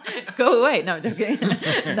 Go away. No, I'm joking.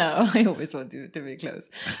 No, I always want you to be close.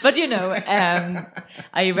 But, you know,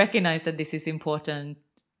 I recognize that this is important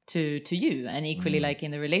to you. And equally, like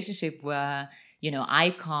in the relationship where, you know,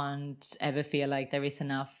 I can't ever feel like there is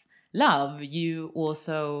enough love, you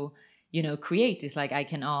also, you know, create is like, I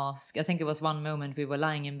can ask. I think it was one moment we were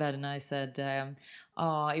lying in bed and I said,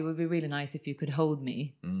 oh, it would be really nice if you could hold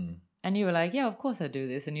me. And you were like, yeah, of course I do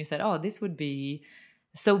this. And you said, oh, this would be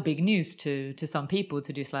so big news to some people,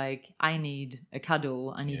 to just like, I need a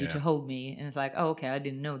cuddle, I need you to hold me. And it's like, oh, okay, I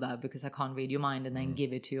didn't know that, because I can't read your mind and then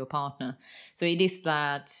give it to your partner. So it is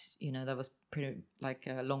that, you know, that was pretty like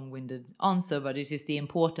a long-winded answer, but it's just the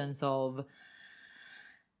importance of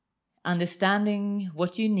understanding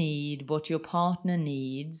what you need, what your partner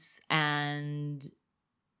needs, and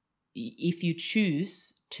if you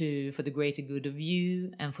choose to, for the greater good of you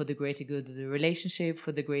and for the greater good of the relationship,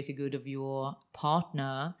 for the greater good of your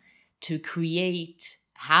partner, to create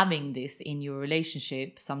having this in your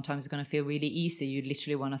relationship, sometimes it's going to feel really easy. You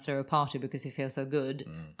literally want to throw a party because it feels so good.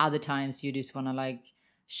 Other times you just want to like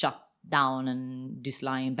shut down and just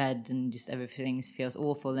lie in bed and just everything feels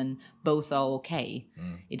awful, and both are okay.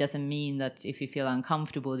 It doesn't mean that if you feel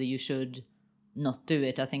uncomfortable that you should not do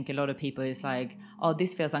it. I think a lot of people is like, oh,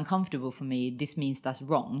 this feels uncomfortable for me, this means that's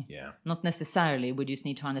wrong. Not necessarily. We just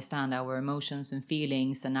need to understand our emotions and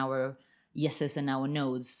feelings and our yeses and our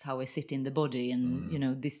nos, how we sit in the body. And you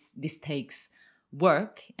know, this takes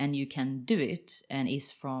work, and you can do it, and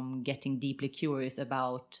is from getting deeply curious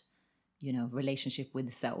about, you know, relationship with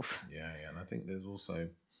the self. And I think there's also,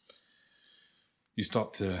 you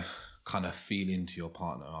start to kind of feel into your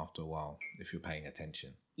partner after a while if you're paying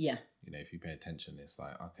attention. You know, if you pay attention, it's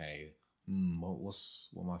like, okay, what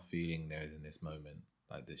am I feeling there is in this moment,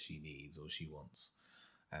 like that she needs or she wants.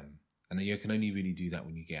 And you can only really do that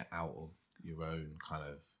when you get out of your own kind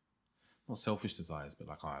of, not selfish desires, but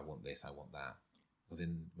like, oh, I want this, I want that. Because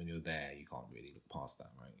then when you're there, you can't really look past that,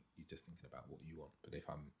 right? You're just thinking about what you want. But if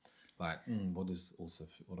I'm like, what do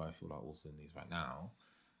I feel like also needs right now?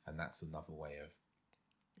 And that's another way of,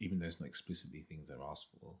 even though it's not explicitly things they're asked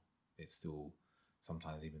for, it's still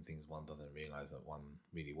sometimes even things one doesn't realize that one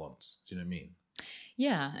really wants. Do you know what I mean?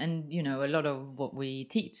 Yeah, and you know, a lot of what we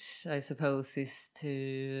teach, I suppose, is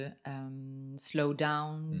to slow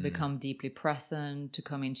down, become deeply present, to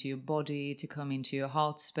come into your body, to come into your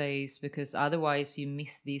heart space, because otherwise you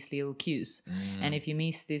miss these little cues. And if you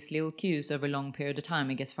miss these little cues over a long period of time,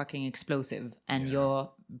 it gets fucking explosive, and your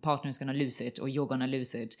partner is going to lose it, or you're going to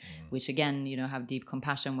lose it, which again, you know, have deep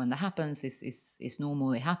compassion when that happens is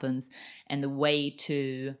normal, it happens. And the way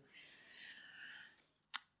to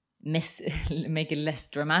make it less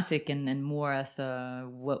dramatic and more as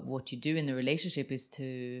what you do in the relationship is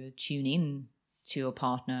to tune in to your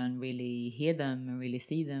partner and really hear them and really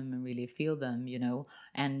see them and really feel them, you know.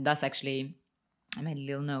 And that's actually, I made a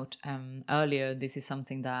little note earlier, this is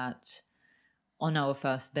something that on our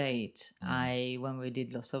first date, when we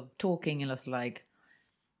did lots of talking and lots of like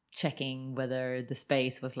checking whether the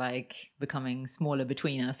space was like becoming smaller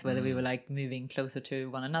between us, whether we were like moving closer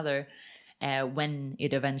to one another, when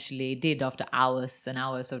it eventually did, after hours and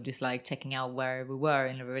hours of just like checking out where we were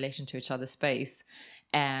in relation to each other's space,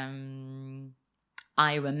 I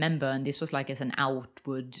remember, and this was like as an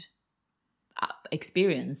outward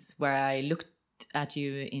experience, where I looked at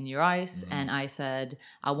you in your eyes and I said,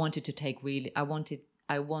 I want to take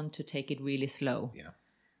it really slow.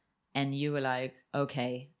 And you were like,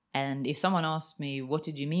 okay. And if someone asked me, what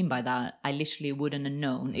did you mean by that? I literally wouldn't have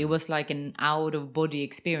known. It was like an out of body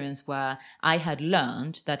experience where I had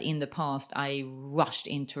learned that in the past I rushed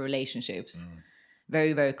into relationships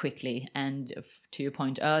very, very quickly. And to your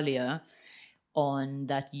point earlier on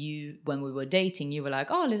that, when we were dating, you were like,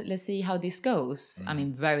 oh, let's see how this goes. I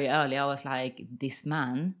mean, very early, I was like, this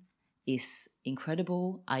man is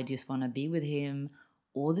incredible. I just want to be with him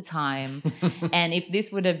all the time. And if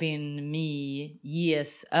this would have been me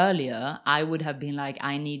years earlier, I would have been like,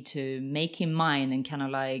 I need to make him mine, and kind of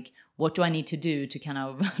like, what do I need to do to kind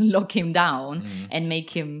of lock him down and make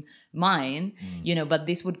him mine, you know. But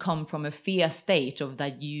this would come from a fear state of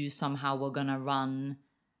that you somehow were gonna run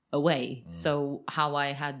away. So how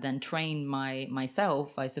I had then trained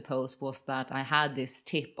myself, I suppose, was that I had this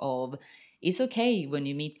tip of, it's okay when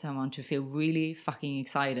you meet someone to feel really fucking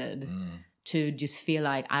excited to just feel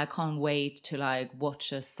like I can't wait to like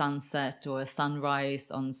watch a sunset or a sunrise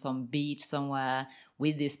on some beach somewhere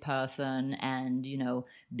with this person and, you know,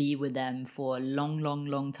 be with them for a long, long,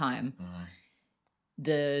 long time.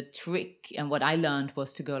 The trick and what I learned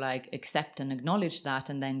was to go like accept and acknowledge that,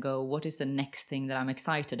 and then go, what is the next thing that I'm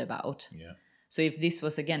excited about? Yeah. So if this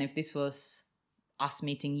was us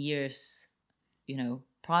meeting years, you know,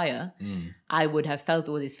 prior, I would have felt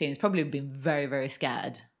all these feelings, probably been very, very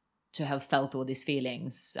scared to have felt all these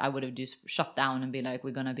feelings. I would have just shut down and be like,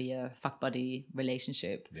 we're going to be a fuck buddy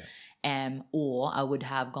relationship. Yeah. Or I would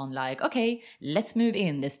have gone like, okay, let's move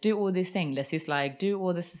in. Let's do all this thing. Let's just like do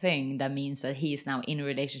all the thing that means that he is now in a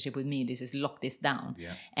relationship with me. Let's just lock this down.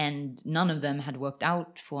 Yeah. And none of them had worked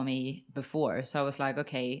out for me before. So I was like,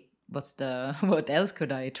 okay, what else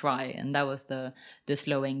could I try? And that was the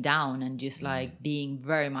slowing down and just like being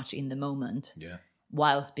very much in the moment. Yeah.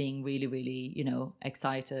 Whilst being really, really, you know,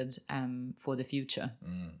 excited for the future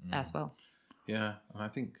as well. Yeah, and I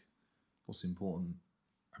think what's important,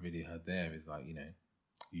 I really heard there, is like, you know,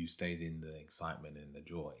 you stayed in the excitement and the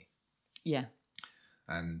joy. Yeah.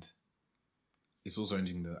 And it's also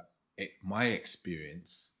interesting that my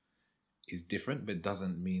experience is different, but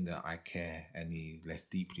doesn't mean that I care any less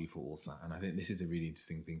deeply for Asa. And I think this is a really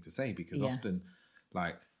interesting thing to say, because often,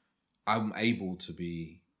 like, I'm able to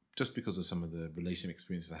be, just because of some of the relationship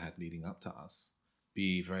experiences I had leading up to us,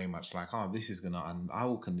 be very much like, oh, this is going to,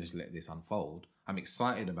 I can just let this unfold. I'm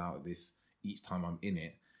excited about this each time I'm in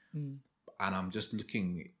it. And I'm just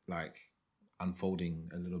looking like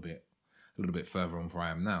unfolding a little bit further on where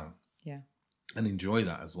I am now. Yeah. And enjoy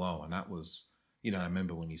that as well. And that was, you know, I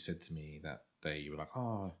remember when you said to me that day, you were like,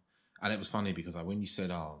 oh, and it was funny because when you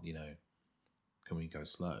said, oh, you know, can we go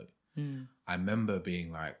slow? I remember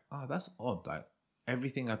being like, oh, that's odd. Like,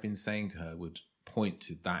 everything I've been saying to her would point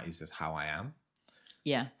to that is just how I am.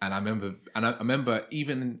 Yeah. And I remember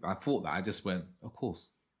even I thought that, I just went, of course.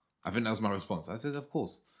 I think that was my response. I said, of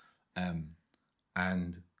course.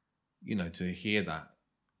 And, you know, to hear that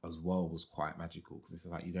as well was quite magical, because it's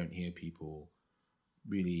like you don't hear people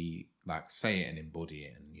really like say it and embody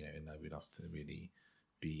it, and, you know, enable us to really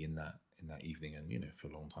be in that evening, and, you know, for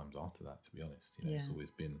long times after that, to be honest, you know, it's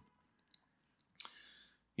always been,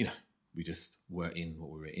 you know, we just were in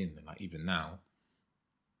what we were in. And like, even now,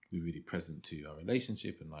 we're really present to our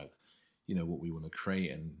relationship and, like, you know, what we want to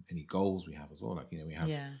create and any goals we have as well. Like, you know, we have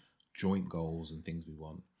joint goals and things we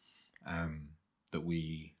want that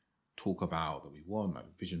we talk about, that we want,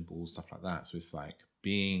 like vision boards, stuff like that. So it's like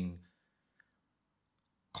being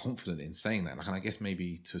confident in saying that. Like, and I guess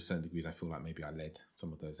maybe to a certain degrees, I feel like maybe I led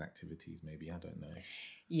some of those activities. Maybe, I don't know.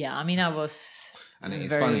 Yeah, I mean, I was it's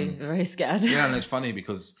very, funny. very scared. Yeah, and it's funny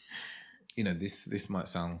because, you know, this might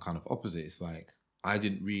sound kind of opposite. It's like, I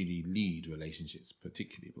didn't really lead relationships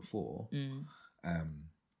particularly before.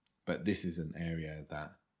 But this is an area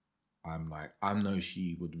that I'm like, I know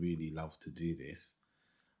she would really love to do this,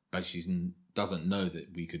 but she doesn't know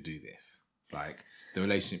that we could do this. Like, the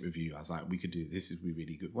relationship review, I was like, we could do this. This would be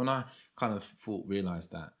really good. When I kind of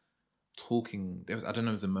realized that talking, there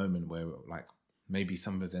was a moment where, like, maybe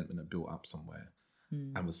some resentment had built up somewhere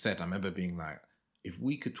and was said. I remember being like, if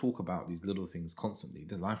we could talk about these little things constantly,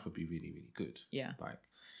 the life would be really, really good. Yeah. Like,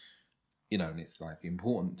 you know, and it's like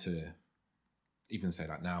important to even say,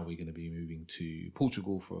 like, now we're going to be moving to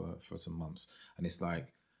Portugal for some months. And it's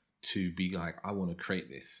like, to be like, I want to create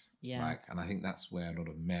this. Yeah. Like, and I think that's where a lot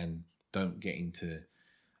of men don't get into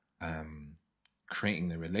creating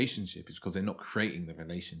the relationship, is because they're not creating the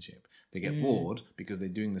relationship. They get bored because they're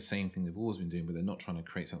doing the same thing they've always been doing, but they're not trying to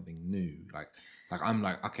create something new. Like I'm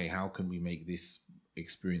like, okay, how can we make this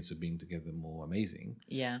experience of being together more amazing?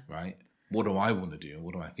 Yeah. Right? What do I want to do? And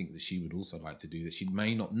what do I think that she would also like to do that she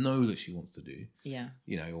may not know that she wants to do? Yeah.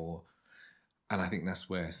 You know, and I think that's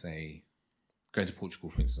where, say, going to Portugal,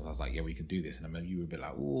 for instance, I was like, yeah, we can do this. And I remember you were a bit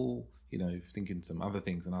like, oh, you know, thinking some other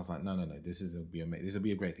things. And I was like, no, this will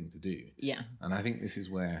be a great thing to do. Yeah. And I think this is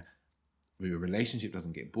where your relationship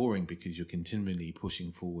doesn't get boring, because you're continually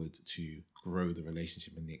pushing forward to grow the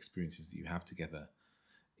relationship and the experiences that you have together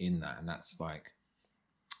in that. And that's like,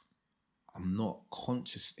 I'm not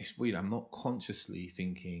consciously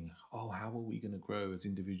thinking, oh, how are we going to grow as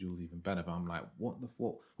individuals even better? But I'm like, what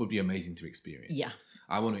would be amazing to experience? Yeah.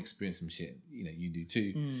 I want to experience some shit, you know, you do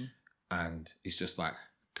too. And it's just like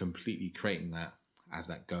completely creating that as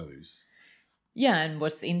that goes. Yeah. And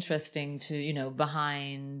what's interesting to, you know,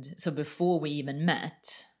 so before we even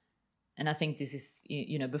met, and I think this is,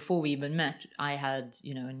 before we even met, I had,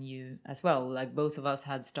 and you as well, like both of us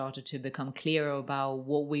had started to become clearer about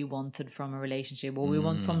what we wanted from a relationship, what we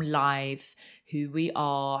want from life, who we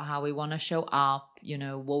are, how we want to show up,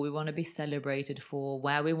 what we want to be celebrated for,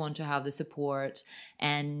 where we want to have the support.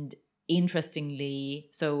 And interestingly,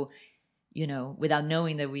 so, without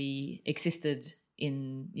knowing that we existed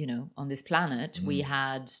on this planet, we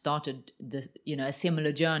had started a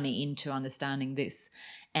similar journey into understanding this.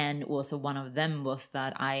 And also one of them was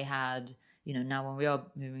that I had, now when we are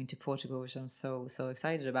moving to Portugal, which I'm so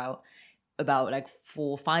excited about like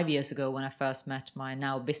 4 or 5 years ago, when I first met my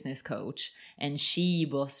now business coach, and she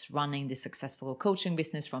was running this successful coaching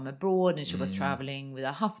business from abroad, and she was traveling with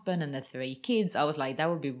her husband and their 3 kids. I was like, that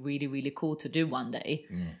would be really, really cool to do one day.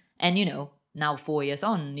 And now 4 years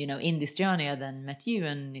on, in this journey, I then met you,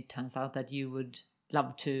 and it turns out that you would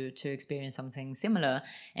love to experience something similar.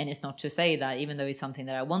 And it's not to say that even though it's something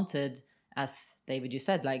that I wanted, as David, you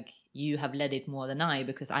said, like, you have led it more than I,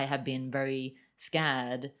 because I have been very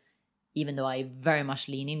scared, even though I very much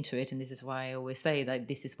lean into it. And this is why I always say that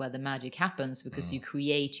this is where the magic happens, because you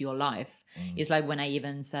create your life. It's like when I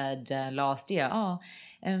even said last year,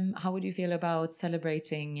 how would you feel about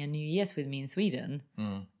celebrating a New Year's with me in Sweden?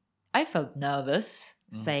 I felt nervous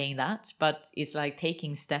saying that, but it's like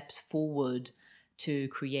taking steps forward to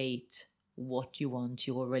create what you want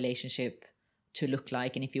your relationship to look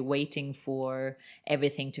like. And if you're waiting for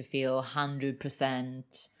everything to feel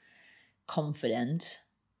 100% confident,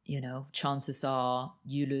 chances are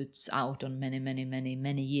you lose out on many, many, many,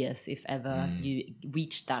 many years, if ever you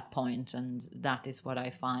reach that point. And that is what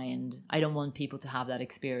I find. I don't want people to have that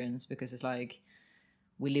experience, because it's like,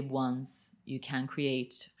 we live once. You can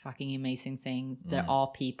create fucking amazing things. There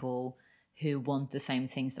are people who want the same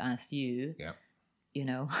things as you. Yeah.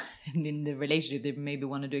 And in the relationship, they maybe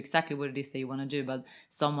want to do exactly what it is that you want to do, but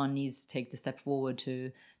someone needs to take the step forward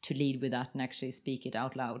to lead with that and actually speak it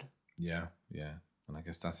out loud. Yeah, yeah. And I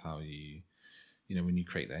guess that's how you, when you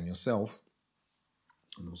create that in yourself,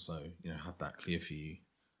 and also, have that clear for you,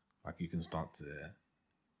 like you can start to,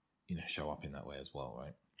 show up in that way as well,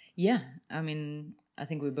 right? Yeah, I mean, I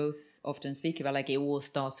think we both often speak about, like, it all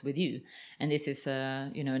starts with you. And this is,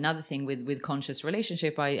 another thing with conscious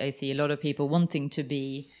relationship. I see a lot of people wanting to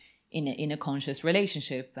be in a conscious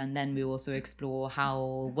relationship. And then we also explore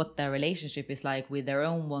what their relationship is like with their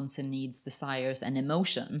own wants and needs, desires and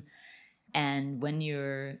emotion. And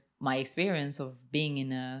when my experience of being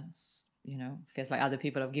in a, feels like other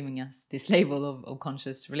people are giving us this label of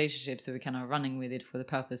conscious relationships, so we're kind of running with it for the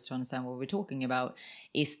purpose to understand what we're talking about,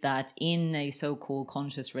 is that in a so-called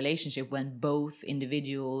conscious relationship, when both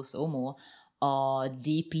individuals or more are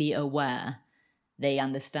deeply aware, they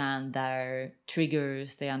understand their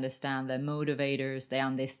triggers, they understand their motivators, they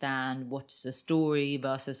understand what's a story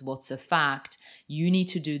versus what's a fact. You need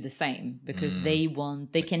to do the same, because they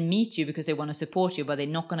can meet you because they want to support you, but they're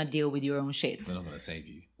not going to deal with your own shit. They're not going to save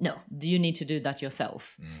you. No, you need to do that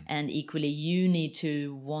yourself. And equally, you need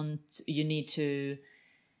to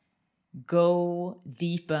go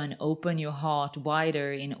deeper and open your heart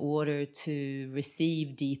wider in order to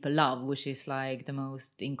receive deeper love, which is like the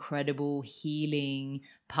most incredible, healing,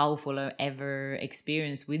 powerful I've ever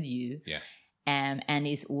experienced with you. Yeah. And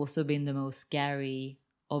it's also been the most scary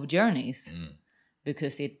of journeys,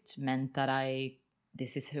 because it meant that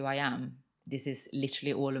this is who I am. This is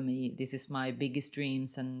literally all of me. This is my biggest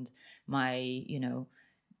dreams and my,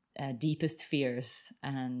 deepest fears.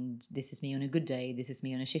 And this is me on a good day. This is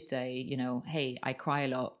me on a shit day. Hey, I cry a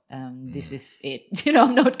lot. This is it.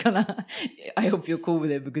 I'm not gonna, I hope you're cool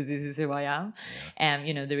with it, because this is who I am.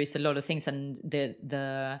 Yeah. There is a lot of things, and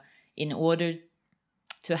in order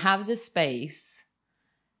to have the space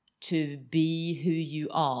to be who you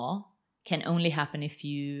are can only happen if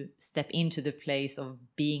you step into the place of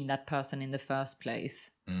being that person in the first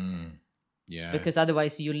place. Yeah. Because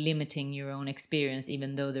otherwise you're limiting your own experience,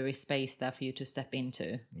 even though there is space there for you to step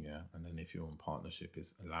into. Yeah. And then if you're in partnership,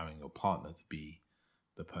 is allowing your partner to be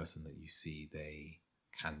the person that you see they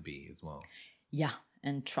can be as well. Yeah.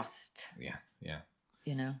 And trust. Yeah. Yeah.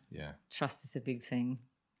 Yeah. Trust is a big thing.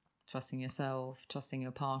 Trusting yourself, trusting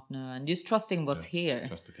your partner, and just trusting what's here.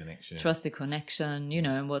 Trust the connection. Trust the connection,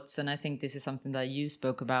 and I think this is something that you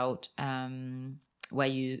spoke about, where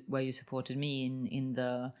you supported me in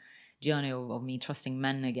the journey of me trusting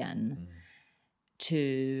men again,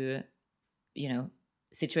 to,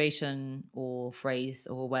 situation or phrase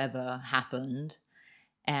or whatever happened.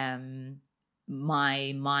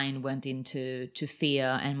 my mind went into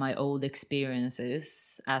fear and my old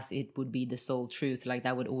experiences as it would be the sole truth, like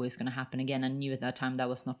that would always going to happen again. I knew at that time that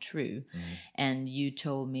was not true. And you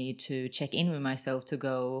told me to check in with myself to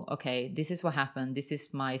go, okay, this is what happened, this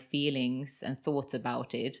is my feelings and thoughts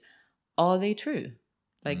about it, are they true?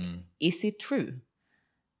 Like, is it true?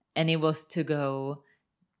 And it was to go,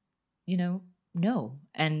 no.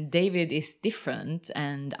 And David is different,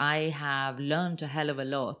 and I have learned a hell of a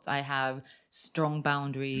lot. I have strong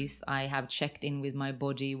boundaries. I have checked in with my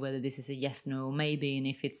body whether this is a yes, no, maybe. And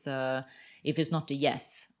if it's not a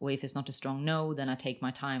yes, or if it's not a strong no, then I take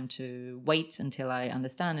my time to wait until I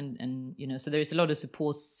understand. And so there's a lot of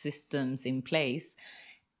support systems in place.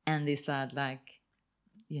 And is that like,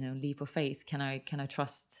 leap of faith? Can I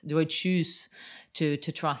trust? Do I choose to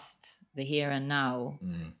trust the here and now?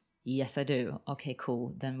 Yes, I do. Okay,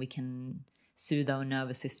 cool. Then we can soothe our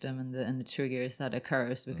nervous system and the triggers that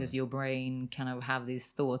occurs, because your brain kind of have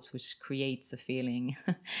these thoughts which creates a feeling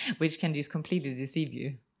which can just completely deceive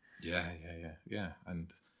you. Yeah.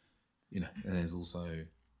 And and there's also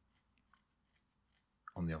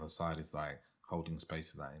on the other side is like holding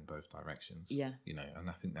space for that in both directions. Yeah. And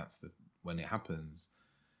I think that's when it happens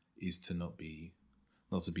is to not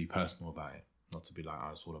to be personal about it, not to be like,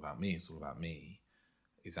 it's all about me,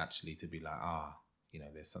 is actually to be like,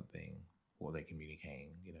 there's something, what are they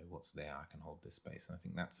communicating, what's there, I can hold this space. And I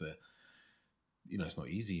think that's it's not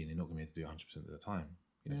easy, and you're not going to be able to do it 100% of the time,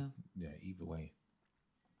 either way.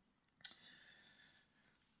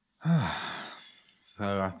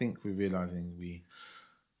 So I think we're realizing we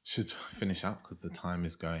should finish up because the time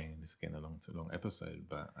is going, and it's getting a long episode,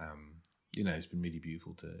 but it's been really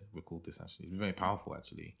beautiful to record this. Actually, it's been very powerful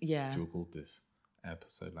actually to record this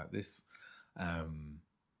episode like this.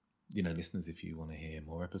 Listeners, if you want to hear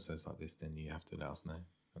more episodes like this, then you have to let us know,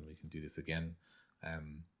 and we can do this again.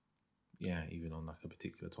 Even on like a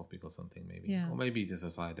particular topic or something, maybe, or maybe just a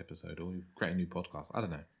side episode, or we create a new podcast. I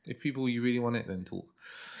don't know. If you really want it, then talk.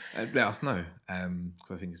 Let us know,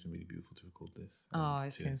 because I think it's been really beautiful to record this.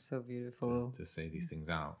 It's been so beautiful to say these things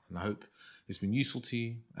out, and I hope it's been useful to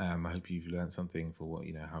you. I hope you've learned something for what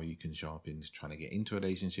how you can show up in trying to get into a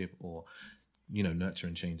relationship, or nurture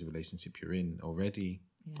and change the relationship you're in already.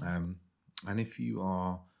 And if you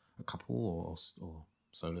are a couple or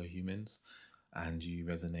solo humans, and you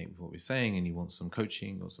resonate with what we're saying, and you want some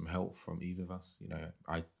coaching or some help from either of us,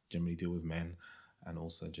 I generally deal with men, and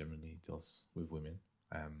also generally deals with women.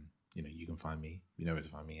 You can find me, where to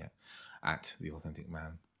find me at The Authentic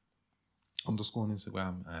Man _ on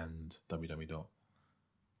Instagram, and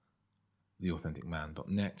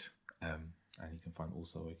www.theauthenticman.net. And you can find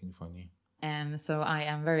also, where can you find you? So I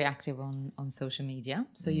am very active on social media.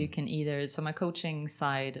 So you can so my coaching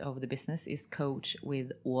side of the business is Coach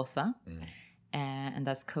with Asa. And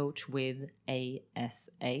that's Coach with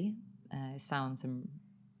ASA. It sounds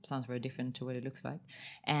very different to what it looks like.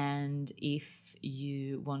 And if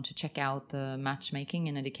you want to check out the matchmaking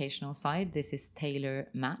and educational side, this is Tailor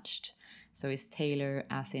Matched. So it's tailor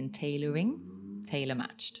as in tailoring, tailor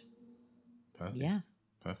matched. Perfect. Yeah.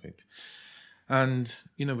 Perfect. And,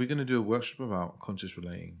 we're going to do a workshop about conscious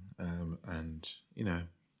relating, and,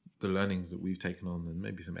 the learnings that we've taken on, and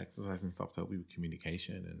maybe some exercise and stuff to help you with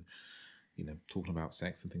communication and, talking about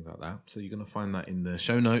sex and things like that. So you're going to find that in the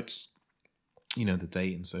show notes, the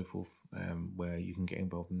date and so forth, where you can get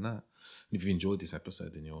involved in that. And if you enjoyed this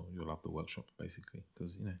episode, then you'll love the workshop, basically,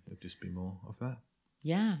 because, it'll just be more of that.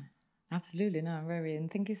 Yeah, absolutely. No, and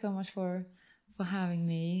thank you so much for having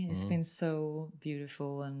me. It's been so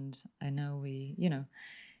beautiful, and I know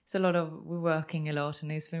it's we're working a lot,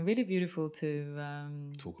 and it's been really beautiful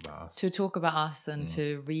to talk about us and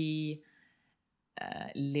to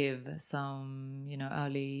live some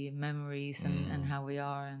early memories and how we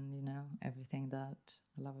are, and everything that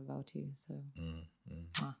I love about you. So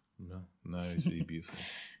no, it's really beautiful.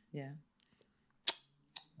 Yeah.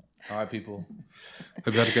 All right, people.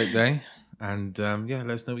 Hope you had a great day, and let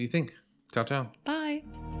us know what you think. Ciao, ciao. Bye.